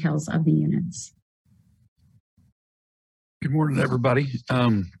the details of the units. Good morning, everybody.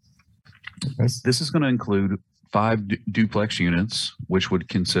 This is going to include 5 duplex units, which would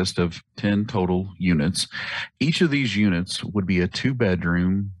consist of 10 total units. Each of these units would be a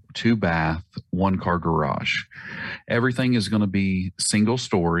 2-bedroom, 2-bath, 1-car garage. Everything is going to be single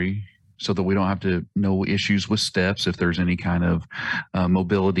story, so that we don't have no issues with steps if there's any kind of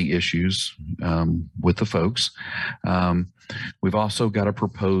mobility issues with the folks. We've also got a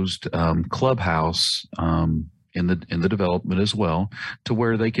proposed clubhouse in the development as well, to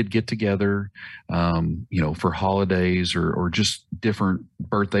where they could get together, for holidays or just different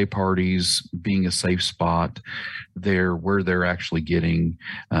birthday parties, being a safe spot there where they're actually getting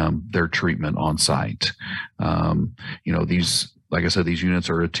their treatment on site. These, like I said, these units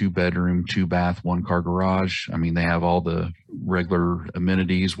are a 2-bedroom, 2-bath, 1-car garage. I mean, they have all the regular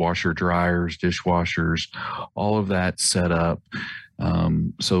amenities, washer, dryers, dishwashers, all of that set up.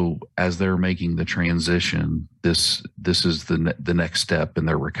 So as they're making the transition, this is the next step in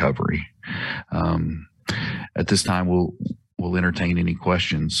their recovery. At this time, we'll entertain any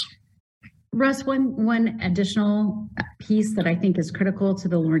questions. Russ, one additional piece that I think is critical to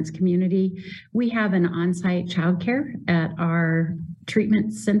the Lawrence community, we have an on-site childcare at our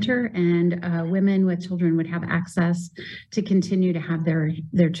treatment center, and women with children would have access to continue to have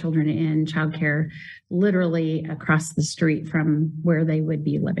their children in childcare literally across the street from where they would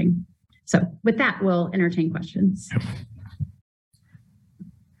be living. So with that, we'll entertain questions.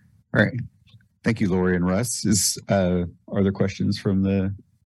 All right. Thank you, Lori and Russ. Are there questions from the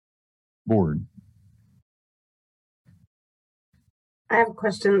board? I have a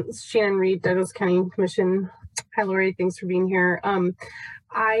question. Shannon Reed, Douglas County Commission. Hi, Lori. Thanks for being here.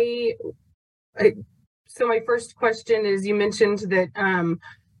 So my first question is, you mentioned that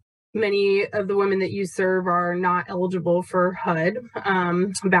many of the women that you serve are not eligible for HUD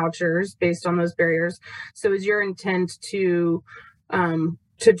vouchers based on those barriers. So is your intent to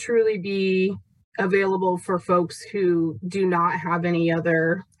truly be available for folks who do not have any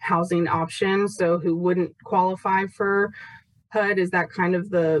other housing options, so who wouldn't qualify for HUD? Is that kind of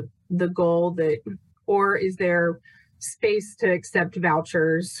the goal, that, or is there space to accept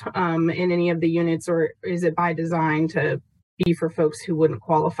vouchers in any of the units, or is it by design to be for folks who wouldn't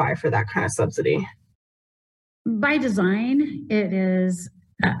qualify for that kind of subsidy? By design, it is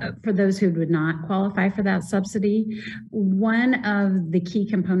for those who would not qualify for that subsidy. One of the key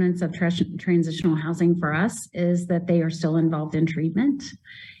components of transitional housing for us is that they are still involved in treatment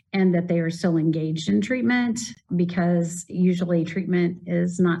and that they are still engaged in treatment, because usually treatment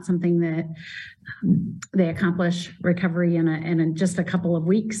is not something that they accomplish recovery in just a couple of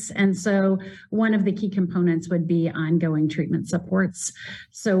weeks. And so one of the key components would be ongoing treatment supports.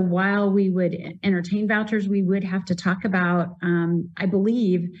 So while we would entertain vouchers, we would have to talk about, I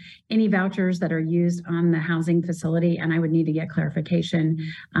believe, any vouchers that are used on the housing facility, and I would need to get clarification,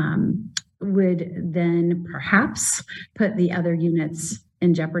 would then perhaps put the other units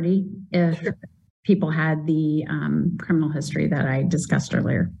in jeopardy if people had the criminal history that I discussed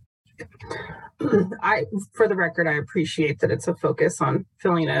earlier. For the record, I appreciate that it's a focus on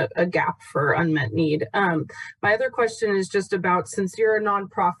filling a gap for unmet need. My other question is just about, since you're a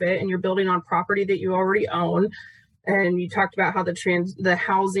nonprofit and you're building on property that you already own, and you talked about how the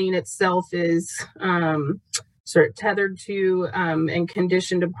housing itself is sort of tethered to and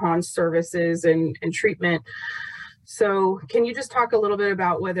conditioned upon services and treatment. So can you just talk a little bit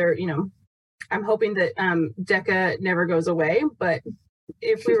about whether, I'm hoping that DECA never goes away, but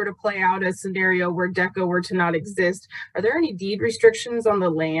if we were to play out a scenario where DECA were to not exist, are there any deed restrictions on the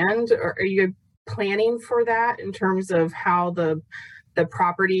land? Or are you planning for that in terms of how the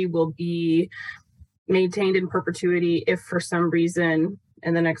property will be maintained in perpetuity if for some reason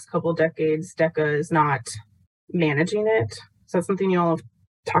in the next couple of decades DECA is not managing it? Is that something you all have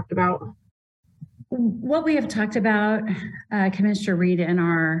talked about? What we have talked about, Commissioner Reed, in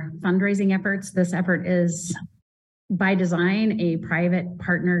our fundraising efforts, this effort is by design a private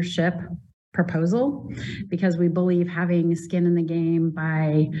partnership proposal, because we believe having skin in the game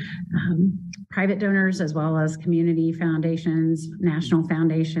by private donors as well as community foundations, national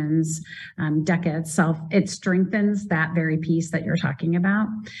foundations, DECA itself, it strengthens that very piece that you're talking about.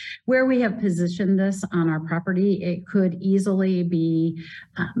 Where we have positioned this on our property, it could easily be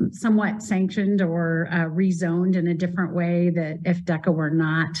somewhat sanctioned or rezoned in a different way, that if DECA were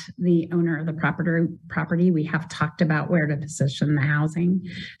not the owner of the property, we have talked about where to position the housing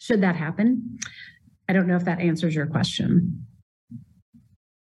should that happen. I don't know if that answers your question.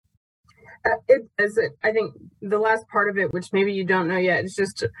 I think the last part of it, which maybe you don't know yet, is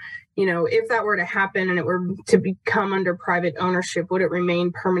just, if that were to happen and it were to become under private ownership, would it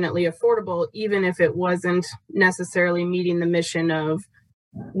remain permanently affordable, even if it wasn't necessarily meeting the mission of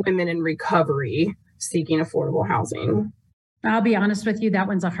women in recovery seeking affordable housing? I'll be honest with you, that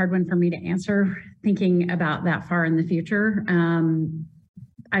one's a hard one for me to answer, thinking about that far in the future.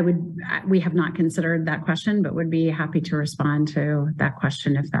 We have not considered that question, but would be happy to respond to that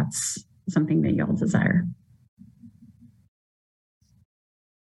question if that's something that y'all desire.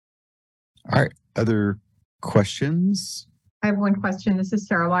 All right. Other questions? I have one question. This is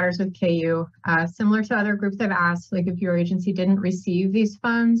Sarah Waters with KU. Similar to other groups I've asked, like if your agency didn't receive these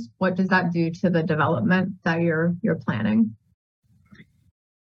funds, what does that do to the development that you're planning?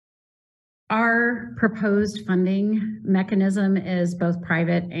 Our proposed funding mechanism is both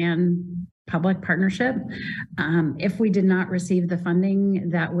private and public partnership. If we did not receive the funding,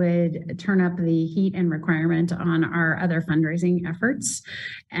 that would turn up the heat and requirement on our other fundraising efforts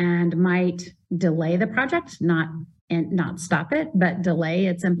and might delay the project, not stop it, but delay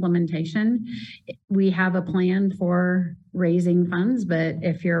its implementation. We have a plan for raising funds, but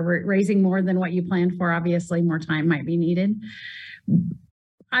if you're raising more than what you planned for, obviously more time might be needed.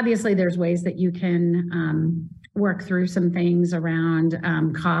 Obviously, there's ways that you can work through some things around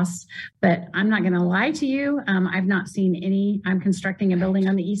costs, but I'm not going to lie to you. I've not seen any. I'm constructing a building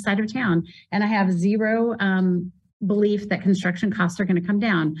on the east side of town, and I have zero belief that construction costs are going to come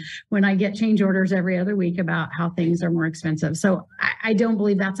down when I get change orders every other week about how things are more expensive. So I don't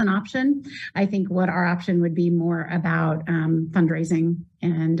believe that's an option. I think what our option would be more about fundraising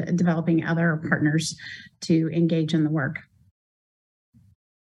and developing other partners to engage in the work.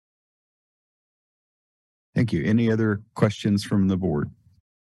 Thank you. Any other questions from the board?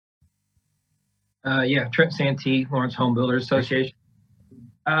 Yeah, Trent Santee, Lawrence Home Builders Association.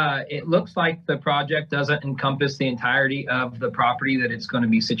 It looks like the project doesn't encompass the entirety of the property that it's going to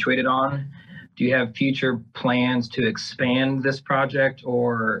be situated on. Do you have future plans to expand this project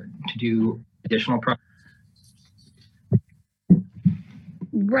or to do additional projects?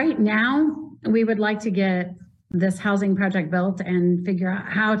 Right now, we would like to get this housing project built and figure out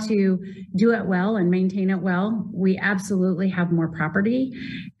how to do it well and maintain it well. We absolutely have more property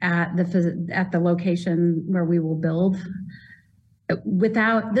at the location where we will build.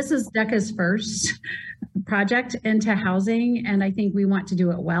 This is DECA's first project into housing, and I think we want to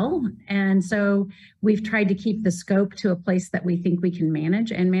do it well. And so we've tried to keep the scope to a place that we think we can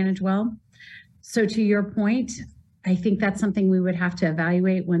manage well. So to your point, I think that's something we would have to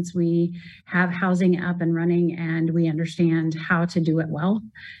evaluate once we have housing up and running and we understand how to do it well.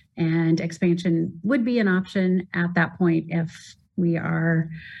 And expansion would be an option at that point if we are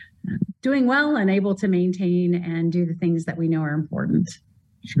doing well and able to maintain and do the things that we know are important.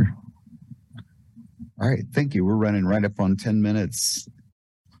 Sure. All right, thank you. We're running right up on 10 minutes.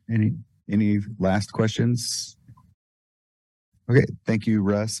 Any last questions? Okay, thank you,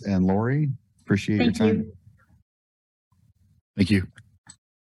 Russ and Lori. Appreciate your time. Thank you.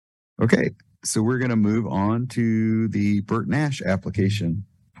 Okay, so we're going to move on to the Bert Nash application.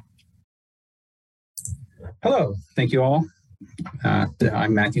 Hello, thank you all.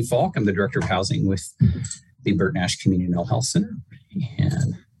 I'm Matthew Falk. I'm the Director of Housing with the Bert Nash Community Mental Health Center.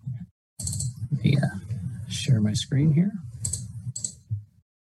 And let me share my screen here.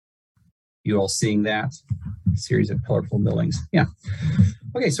 You all seeing that? A series of colorful buildings. Yeah.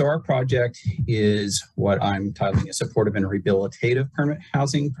 Okay, so our project is what I'm titling a supportive and rehabilitative permanent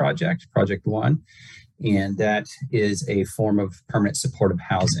housing project, Project 1, and that is a form of permanent supportive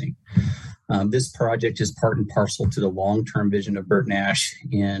housing. This project is part and parcel to the long-term vision of Bert Nash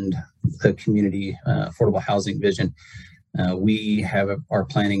and the community affordable housing vision. We are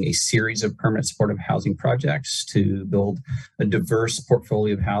planning a series of permanent supportive housing projects to build a diverse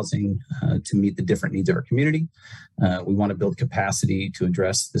portfolio of housing to meet the different needs of our community. We want to build capacity to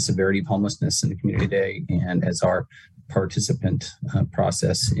address the severity of homelessness in the community today, and as our participant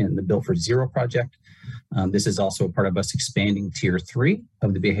process in the Built for Zero project. This is also a part of us expanding Tier 3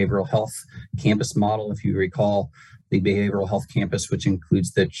 of the behavioral health campus model. If you recall, the behavioral health campus, which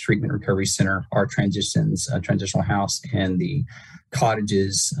includes the treatment recovery center, our transitional house, and the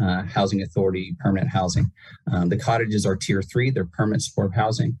cottages, housing authority, permanent housing. The cottages are Tier 3, they're permanent supportive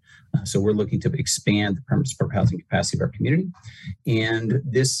housing. So we're looking to expand the permanent supportive housing capacity of our community. And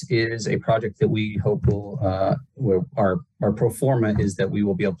this is a project that we hope will, our pro forma is that we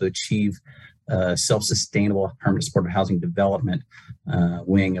will be able to achieve self-sustainable permanent supportive housing development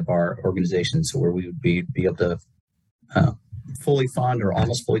wing of our organization. So where we would be able to fully fund or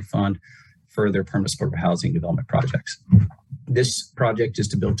almost fully fund further permanent supportive housing development projects. This project is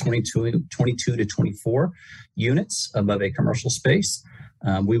to build 22 to 24 units above a commercial space.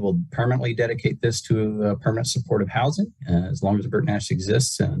 We will permanently dedicate this to permanent supportive housing as long as Bert Nash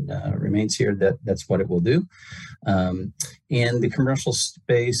exists and remains here. That's what it will do. And the commercial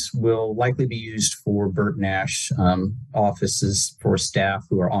space will likely be used for Bert Nash offices for staff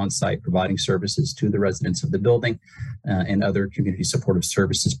who are on site providing services to the residents of the building and other community supportive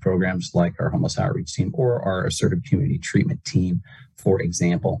services programs like our homeless outreach team or our assertive community treatment team, for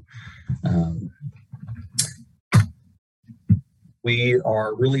example. We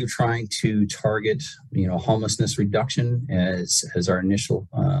are really trying to target, homelessness reduction as our initial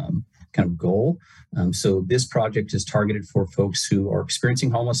kind of goal. So this project is targeted for folks who are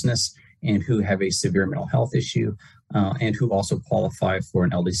experiencing homelessness and who have a severe mental health issue and who also qualify for an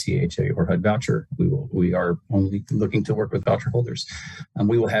LDCHA or HUD voucher. We are only looking to work with voucher holders.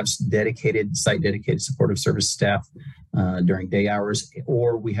 We will have site-dedicated supportive service staff during day hours,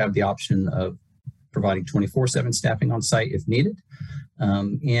 or we have the option of providing 24/7 staffing on site if needed.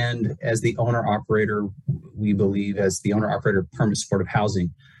 And as the owner-operator, we believe as the owner-operator of permanent supportive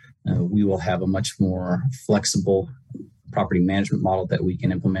housing, we will have a much more flexible property management model that we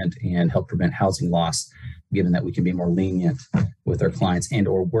can implement and help prevent housing loss, given that we can be more lenient with our clients and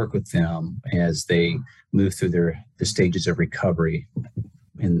or work with them as they move through the stages of recovery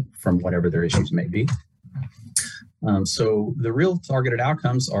from whatever their issues may be. So the real targeted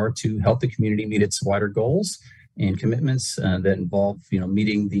outcomes are to help the community meet its wider goals and commitments that involve,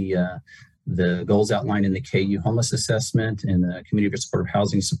 meeting the goals outlined in the KU homeless assessment and the community supportive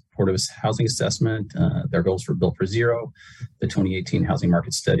housing assessment, their goals for Built for Zero, the 2018 housing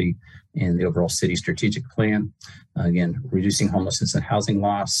market study, and the overall city strategic plan. Again, reducing homelessness and housing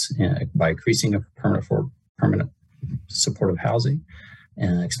loss by increasing permanent supportive housing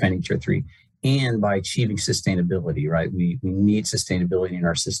and expanding Tier 3. And by achieving sustainability, right? We need sustainability in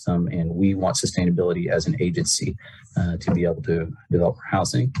our system, and we want sustainability as an agency to be able to develop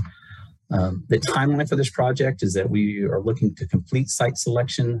housing. The timeline for this project is that we are looking to complete site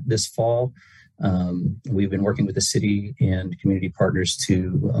selection this fall. We've been working with the city and community partners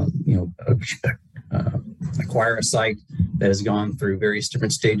to acquire a site that has gone through various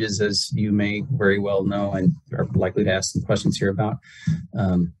different stages, as you may very well know, and are likely to ask some questions here about.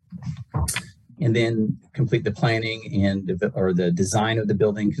 And then complete the planning or the design of the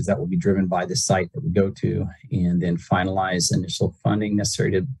building, because that will be driven by the site that we go to, and then finalize initial funding necessary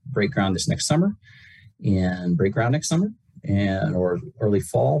to break ground next summer, and or early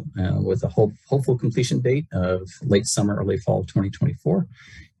fall, with a hopeful completion date of late summer, early fall 2024,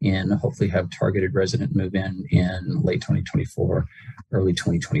 and hopefully have targeted resident move in late 2024, early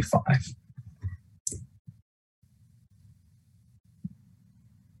 2025.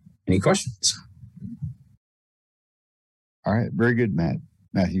 Any questions? All right, very good,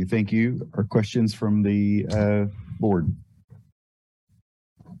 Matthew. Thank you. Are questions from the board?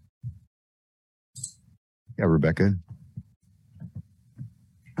 Yeah, Rebecca.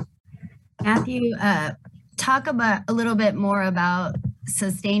 Matthew, talk about a little bit more about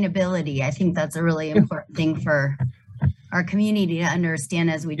sustainability. I think that's a really important thing for our community to understand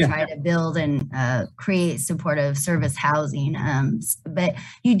as we try to build and create supportive service housing. But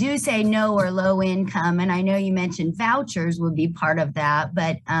you do say no or low income, and I know you mentioned vouchers would be part of that,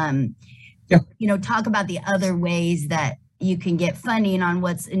 but talk about the other ways that you can get funding on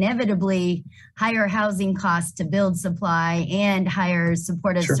what's inevitably higher housing costs to build supply and higher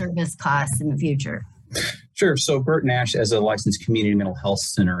supportive service costs in the future. Sure. So Burton Ash, as a licensed community mental health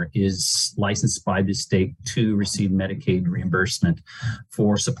center, is licensed by the state to receive Medicaid reimbursement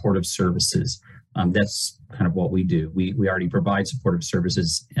for supportive services. That's kind of what we do. We already provide supportive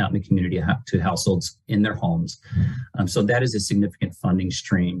services out in the community to households in their homes. So that is a significant funding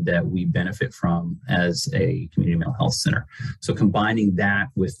stream that we benefit from as a community mental health center. So combining that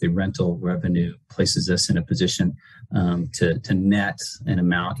with the rental revenue places us in a position to net an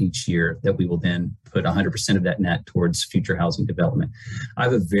amount each year that we will then put 100% of that net towards future housing development. I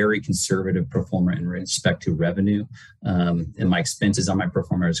have a very conservative pro forma in respect to revenue, and my expenses on my pro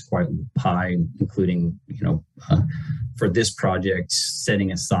forma is quite high, including, for this project,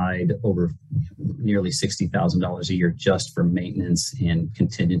 setting aside over nearly $60,000 a year just for maintenance and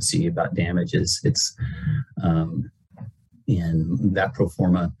contingency about damages. It's and that pro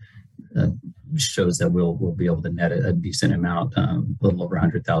forma shows that we'll be able to net a decent amount, a little over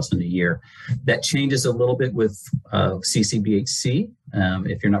 100,000 a year. That changes a little bit with CCBHC.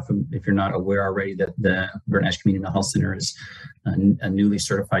 If you're not aware already that the Burton Ash Community Mental Health Center is a newly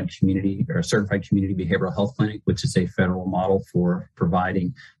certified community behavioral health clinic, which is a federal model for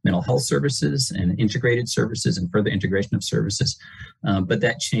providing mental health services and integrated services and further integration of services. But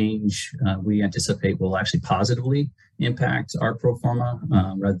that change we anticipate will actually positively impact our pro forma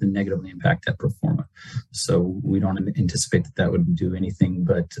rather than negatively impact that pro forma. So we don't anticipate that would do anything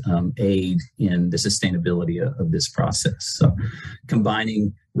but aid in the sustainability of this process. So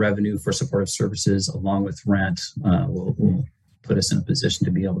combining revenue for supportive services along with rent will put us in a position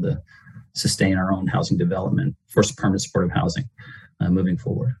to be able to sustain our own housing development for permanent supportive housing moving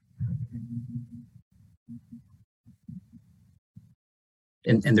forward.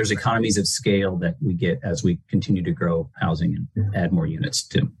 And there's economies of scale that we get as we continue to grow housing and add more units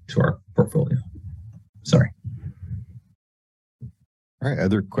to our portfolio. Sorry. All right,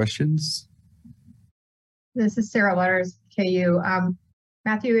 other questions? This is Sarah Waters, KU.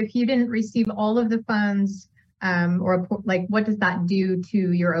 Matthew, if you didn't receive all of the funds, what does that do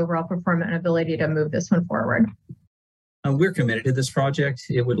to your overall performance and ability to move this one forward? We're committed to this project.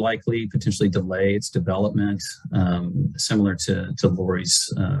 It would likely potentially delay its development. Similar to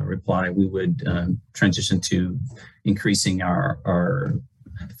Lori's reply, we would transition to increasing our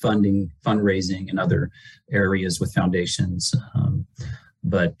fundraising in other areas with foundations.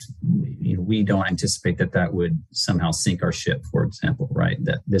 But we don't anticipate that would somehow sink our ship, for example, right?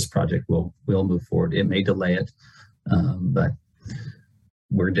 That this project will move forward. It may delay it, but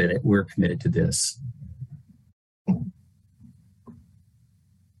we're committed to this.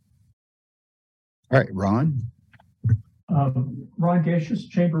 All right, Ron. Ron Gacious,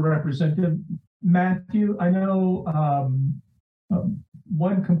 Chamber Representative. Matthew, I know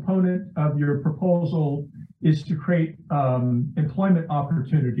one component of your proposal is to create employment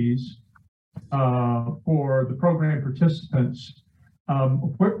opportunities for the program participants.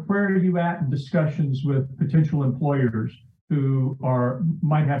 Where are you at in discussions with potential employers who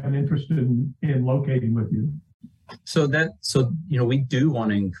might have an interest in locating with you? So we do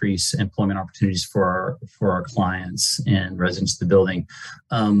want to increase employment opportunities for our clients and residents of the building.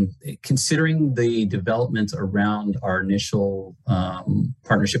 Considering the development around our initial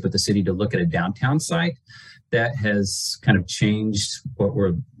partnership with the city to look at a downtown site, that has kind of changed what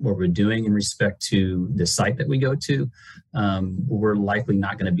we're doing in respect to the site that we go to. We're likely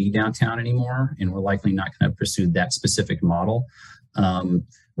not going to be downtown anymore, and we're likely not going to pursue that specific model.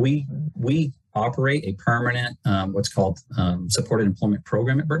 We operate a permanent, what's called supported employment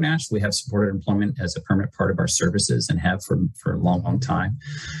program at Bert Nash. We have supported employment as a permanent part of our services and have for a long, long time.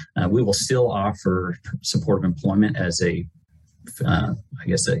 We will still offer supportive employment as a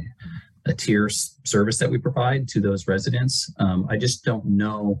tier service that we provide to those residents. I just don't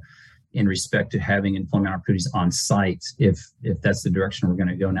know in respect to having employment opportunities on site, if that's the direction we're going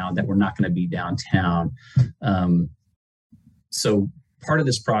to go now, that we're not going to be downtown. So part of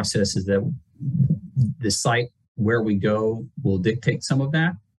this process is that the site where we go will dictate some of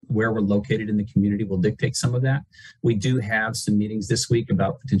that. Where we're located in the community will dictate some of that. We do have some meetings this week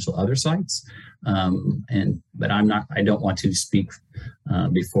about potential other sites, but I don't want to speak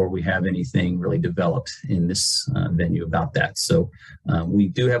before we have anything really developed in this venue about that. So we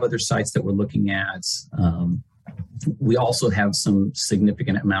do have other sites that we're looking at. We also have some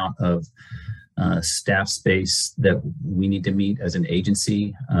significant amount of staff space that we need to meet as an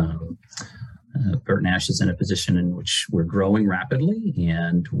agency. Bert Nash is in a position in which we're growing rapidly,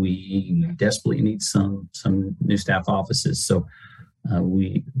 and we desperately need some new staff offices. So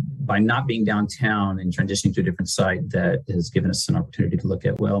by not being downtown and transitioning to a different site, that has given us an opportunity to look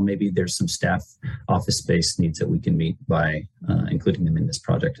at, well, maybe there's some staff office space needs that we can meet by including them in this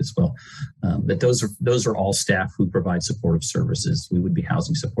project as well. But those are all staff who provide supportive services. We would be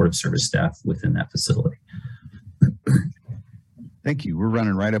housing supportive service staff within that facility. Thank you. We're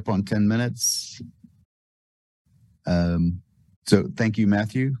running right up on 10 minutes. So thank you,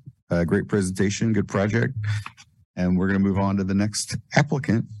 Matthew. Great presentation, good project. And we're going to move on to the next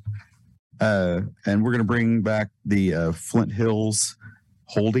applicant. And we're going to bring back the Flint Hills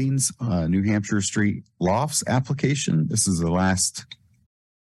Holdings, New Hampshire Street Lofts application. This is the last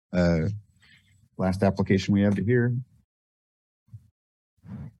application we have to hear.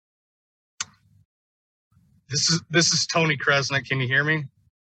 This is Tony Kresnick. Can you hear me?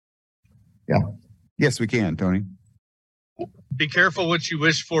 Yeah. Yes, we can, Tony. Be careful what you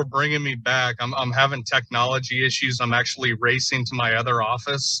wish for bringing me back. I'm having technology issues. I'm actually racing to my other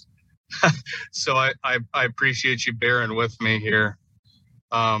office. So I appreciate you bearing with me here.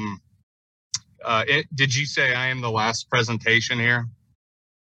 Did you say I am the last presentation here?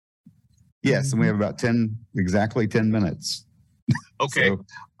 Yes, and we have about exactly 10 minutes. Okay. So,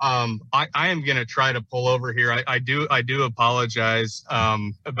 I am going to try to pull over here. I do apologize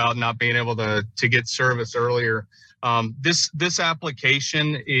about not being able to get service earlier. This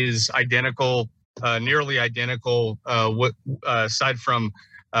application is identical, nearly identical. Aside from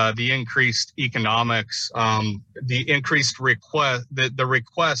the increased economics, the increased request, the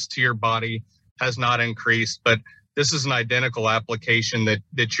request to your body has not increased, but this is an identical application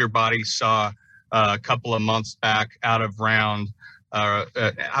that your body saw a couple of months back out of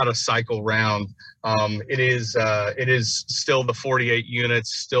cycle round. It is still the 48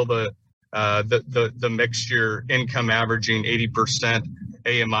 units, still the mixture income averaging 80%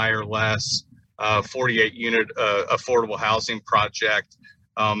 AMI or less, 48 unit affordable housing project.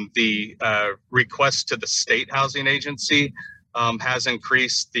 The request to the state housing agency has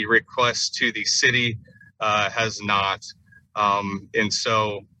increased. The request to the city has not. And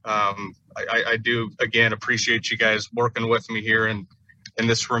so I do, again, appreciate you guys working with me here in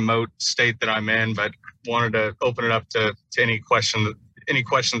this remote state that I'm in, but wanted to open it up to any questions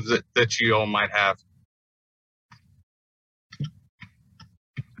that you all might have.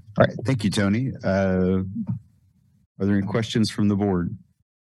 all right. Thank you, Tony. Are there any questions from the board?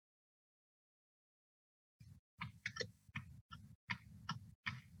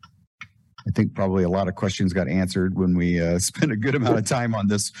 I think probably a lot of questions got answered when we spent a good amount of time on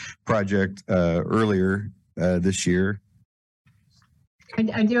this project earlier this year.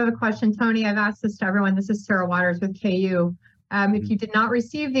 I do have a question, Tony. I've asked this to everyone. This is Sarah Waters with KU. If you did not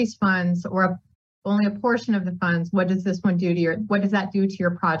receive these funds or only a portion of the funds, what does this one do to what does that do to your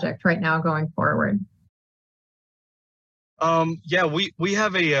project right now going forward? Yeah, we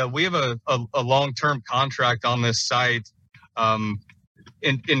have a long-term contract on this site.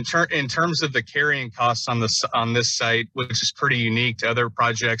 In terms of the carrying costs on this site, which is pretty unique to other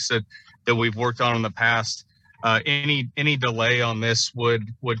projects that we've worked on in the past, any delay on this would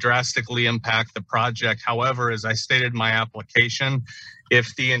drastically impact the project. However, as I stated in my application,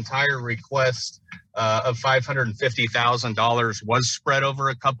 if the entire request of $550,000 was spread over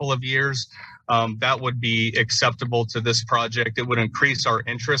a couple of years, that would be acceptable to this project. It would increase our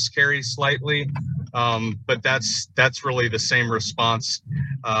interest carry slightly, but that's really the same response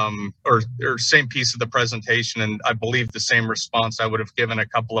or same piece of the presentation, and I believe the same response I would have given a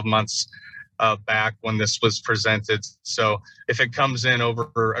couple of months back when this was presented. So if it comes in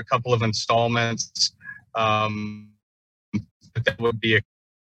over a couple of installments, that would be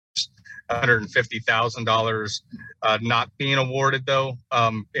 $150,000 not being awarded though,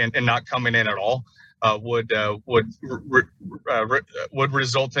 and not coming in at all, would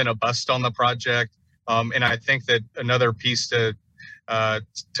result in a bust on the project. And I think that another piece to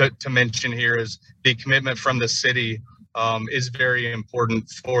mention here is the commitment from the city is very important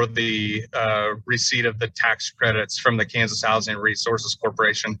for the receipt of the tax credits from the Kansas Housing Resources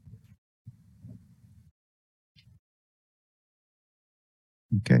Corporation.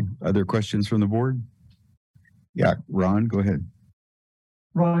 Okay. Other questions from the board? Yeah, Ron, go ahead.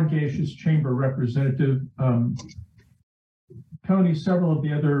 Ron Gacious, Chamber Representative. Tony, several of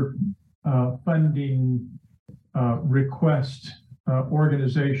the other funding request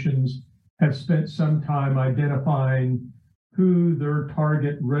organizations have spent some time identifying who their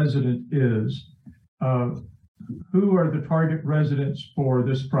target resident is. Who are the target residents for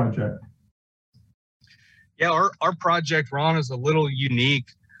this project? Yeah, our project, Ron, is a little unique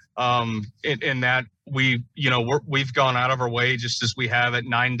in that we've gone out of our way, just as we have at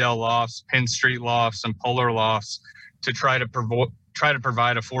 9 Lofts, Penn Street Lofts, and Polar Lofts, to try to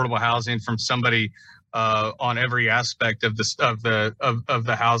provide affordable housing from somebody on every aspect of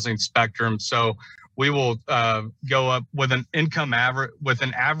the housing spectrum. So we will go up with an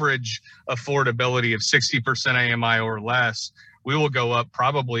average affordability of 60% AMI or less. We will go up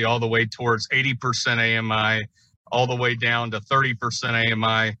probably all the way towards 80% AMI, all the way down to 30%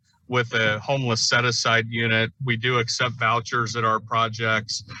 AMI with a homeless set-aside unit. We do accept vouchers at our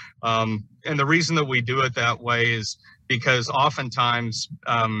projects. And the reason that we do it that way is because oftentimes,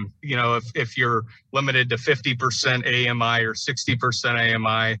 if you're limited to 50% AMI or 60%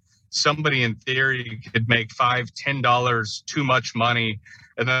 AMI, somebody in theory could make $5, $10 too much money,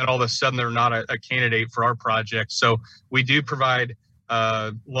 and then all of a sudden they're not a candidate for our project. So we do provide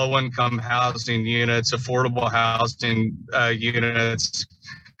low-income housing units, affordable housing units,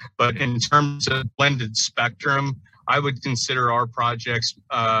 but in terms of blended spectrum, I would consider our projects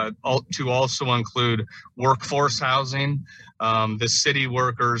to also include workforce housing, the city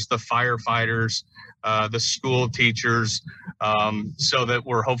workers, the firefighters, the school teachers, so that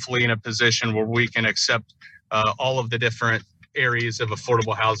we're hopefully in a position where we can accept all of the different areas of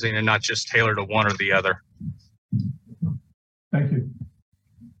affordable housing and not just tailor to one or the other. Thank you.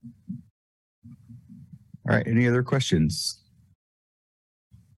 All right. Any other questions?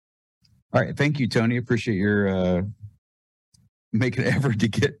 All right. Thank you, Tony. Appreciate your making an effort to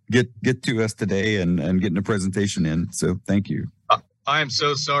get to us today and getting the presentation in. So thank you. I am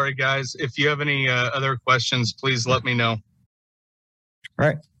so sorry, guys. If you have any other questions, please let me know. All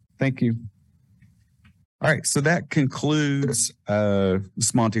right. Thank you. All right. So that concludes,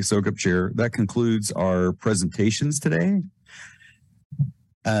 Monty Sokup Chair, that concludes our presentations today.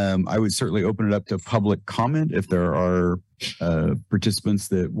 I would certainly open it up to public comment if there are participants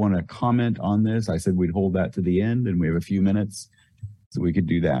that want to comment on this. I said we'd hold that to the end, and we have a few minutes, so we could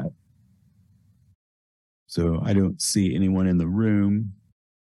do that. So I don't see anyone in the room.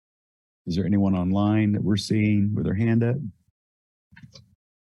 Is there anyone online that we're seeing with their hand up?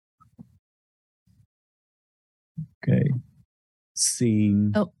 Okay.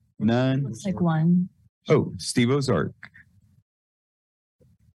 Seeing none. Looks like one. Oh, Steve Ozark.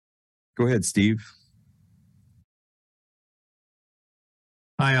 Go ahead, Steve.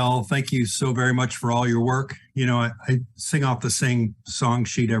 Hi, all. Thank you so very much for all your work. You know, I sing off the same song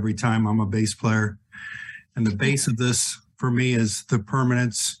sheet every time. I'm a bass player. And the base of this for me is the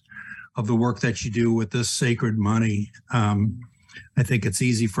permanence of the work that you do with this sacred money. I think it's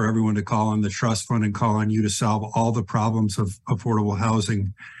easy for everyone to call on the trust fund and call on you to solve all the problems of affordable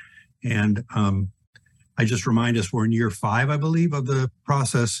housing. And I just remind us we're in year 5, I believe, of the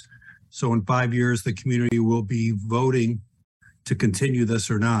process. So in 5 years, the community will be voting to continue this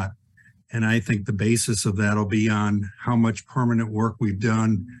or not. And I think the basis of that will be on how much permanent work we've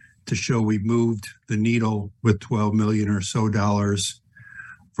done to show we've moved the needle with $12 million or so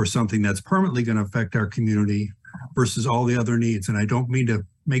for something that's permanently going to affect our community versus all the other needs. And I don't mean to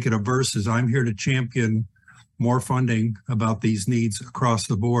make it a versus. I'm here to champion more funding about these needs across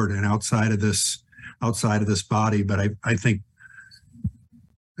the board and outside of this body. But I think,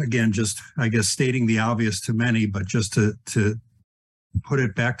 again, just, I guess, stating the obvious to many, but just to put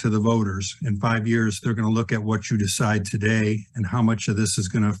it back to the voters. In 5 years, they're going to look at what you decide today and how much of this is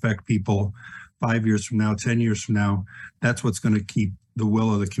going to affect people 5 years from now, 10 years from now. That's what's going to keep the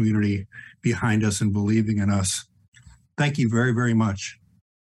will of the community behind us and believing in us. Thank you very, very much.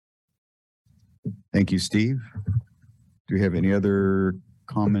 Thank you, Steve. Do we have any other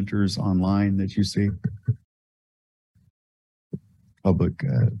commenters online that you see? Public.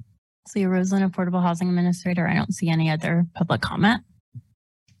 Leah Roseland, Affordable Housing Administrator. I don't see any other public comment.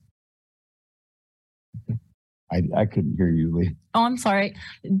 I couldn't hear you, Lee. Oh, I'm sorry.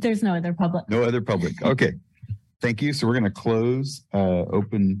 There's no other public. No other public. Okay. Thank you. So we're going to close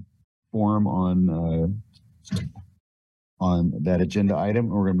open forum on that agenda item.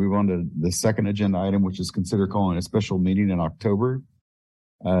 We're going to move on to the second agenda item, which is consider calling a special meeting in October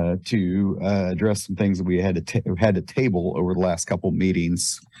to address some things that we had to table over the last couple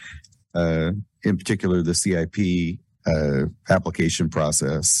meetings, in particular the CIP application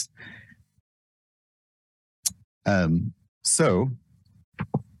process. So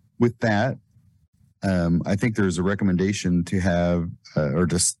with that, I think there's a recommendation to have, or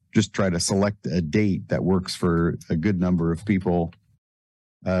just try to select a date that works for a good number of people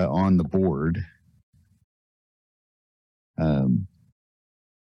on the board. I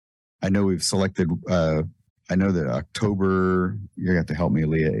know we've selected, I know that October, you're gonna have to help me,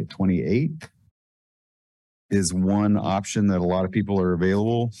 Leah, 28th is one option that a lot of people are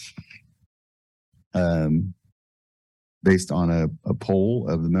available. Based on a poll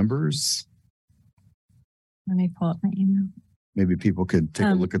of the members. Let me pull up my email. Maybe people could take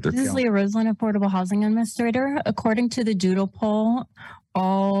a look at their This is calendar. Leah Roseland, Affordable Housing Administrator. According to the doodle poll,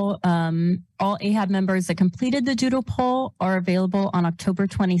 all AHAB members that completed the doodle poll are available on October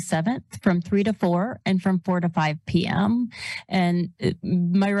 27th from 3 to 4 and from 4 to 5 p.m. And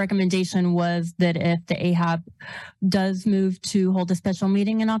my recommendation was that if the AHAB does move to hold a special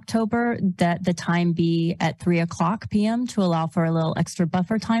meeting in October, that the time be at 3 o'clock p.m. to allow for a little extra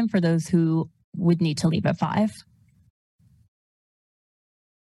buffer time for those who would need to leave at 5.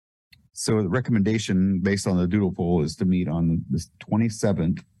 So the recommendation based on the doodle poll is to meet on the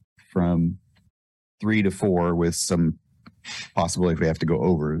 27th from 3 to 4 with some possibility if we have to go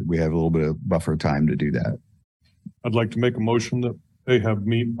over, we have a little bit of buffer time to do that. I'd like to make a motion that they have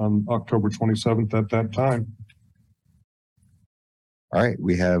meet on October 27th at that time. All right,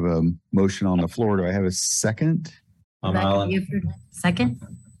 we have a motion on the floor. Do I have a second? Second?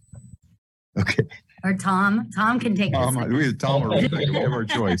 Okay. Or Tom? Tom can take Tom, this. we have Tom or Rebecca. We have our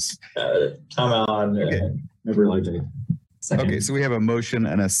choice. Tom Allen, member Elijah. Okay, so we have a motion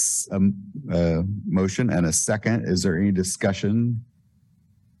and a motion and a second. Is there any discussion?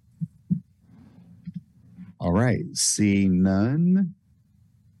 All right, seeing none,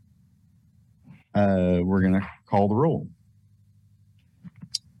 we're gonna call the roll.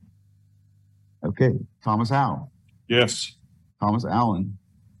 Okay, Thomas Howe. Yes. Thomas Allen.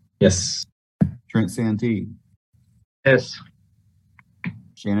 Yes. Trent Santee. Yes.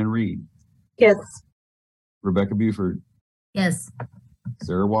 Shannon Reed. Yes. Rebecca Buford. Yes.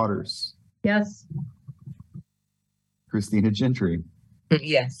 Sarah Waters. Yes. Christina Gentry.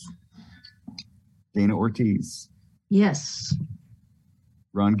 Yes. Dana Ortiz. Yes.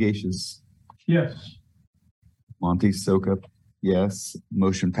 Ron Gacious. Yes. Monty Sokup. Yes.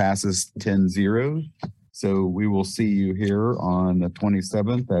 Motion passes 10-0. So we will see you here on the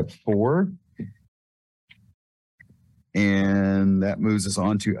 27th at 4. And that moves us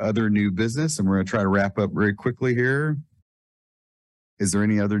on to other new business. And we're going to try to wrap up very quickly here. Is there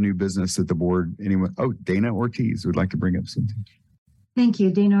any other new business at the board? Anyone? Oh, Dana Ortiz would like to bring up something. Thank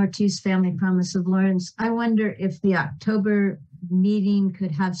you. Dana Ortiz, Family Promise of Lawrence. I wonder if the October meeting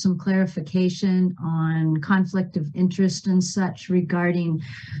could have some clarification on conflict of interest and such regarding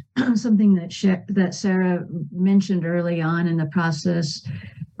something that Sarah mentioned early on in the process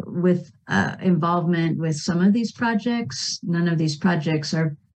with involvement with some of these projects. None of these projects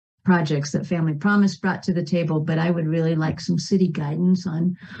are projects that Family Promise brought to the table, but I would really like some city guidance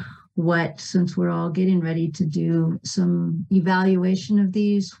on what, since we're all getting ready to do some evaluation of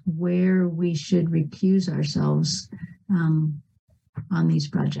these, where we should recuse ourselves on these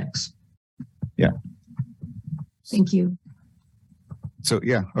projects. Yeah. Thank you. So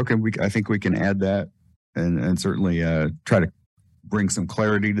yeah, okay. I think we can add that and certainly try to bring some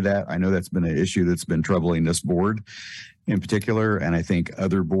clarity to that. I know that's been an issue that's been troubling this board in particular, and I think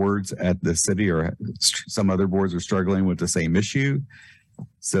other boards at the city or some other boards are struggling with the same issue.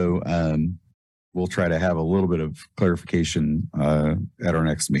 So we'll try to have a little bit of clarification at our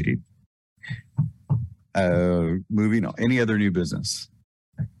next meeting. Moving on, any other new business?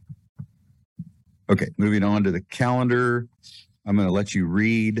 Okay, moving on to the calendar. I'm going to let you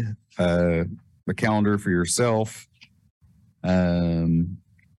read the calendar for yourself.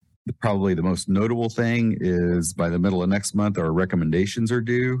 Probably the most notable thing is by the middle of next month, our recommendations are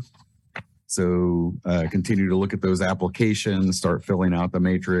due. So continue to look at those applications, start filling out the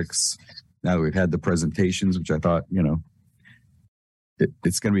matrix. now that we've had the presentations, which I thought,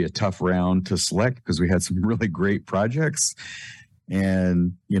 it's going to be a tough round to select because we had some really great projects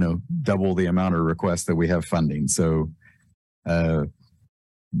and, double the amount of requests that we have funding. So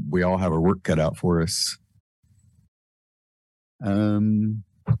we all have our work cut out for us.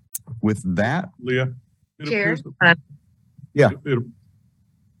 With that, Leah, it Chair, appears that, yeah, it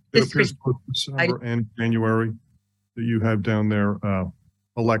appears both December and January that you have down there,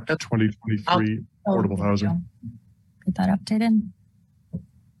 elect 2023 affordable housing. Get that updated.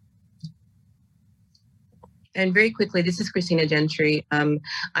 And very quickly, this is Christina Gentry.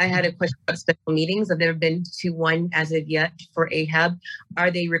 I had a question about special meetings. I've never been to one as of yet for AHAB.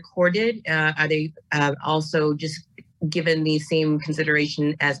 Are they recorded? Are they also just given the same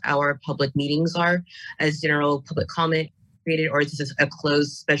consideration as our public meetings are, as general public comment created, or is this a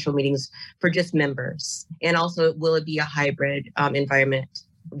closed special meetings for just members? And also, will it be a hybrid environment?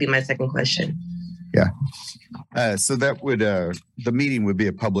 Would be my second question. Yeah. So that would, the meeting would be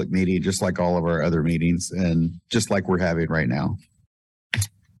a public meeting, just like all of our other meetings and just like we're having right now.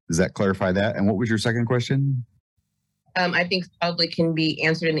 Does that clarify that? And what was your second question? I think probably can be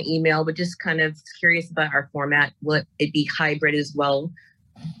answered in the email, but just kind of curious about our format. Will it be hybrid as well?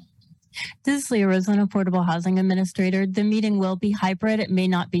 This is Leah Rosen, Affordable Housing Administrator. The meeting will be hybrid. It may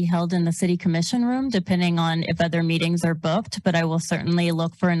not be held in the City Commission room, depending on if other meetings are booked, but I will certainly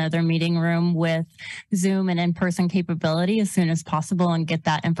look for another meeting room with Zoom and in-person capability as soon as possible and get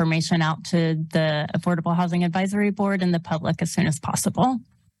that information out to the Affordable Housing Advisory Board and the public as soon as possible.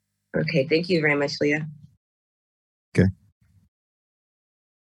 Okay, thank you very much, Leah. Okay.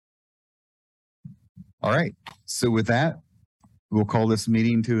 All right. So with that, we'll call this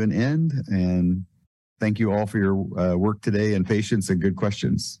meeting to an end, and thank you all for your work today and patience and good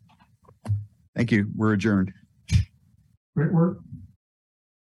questions. Thank you. We're adjourned. Great work.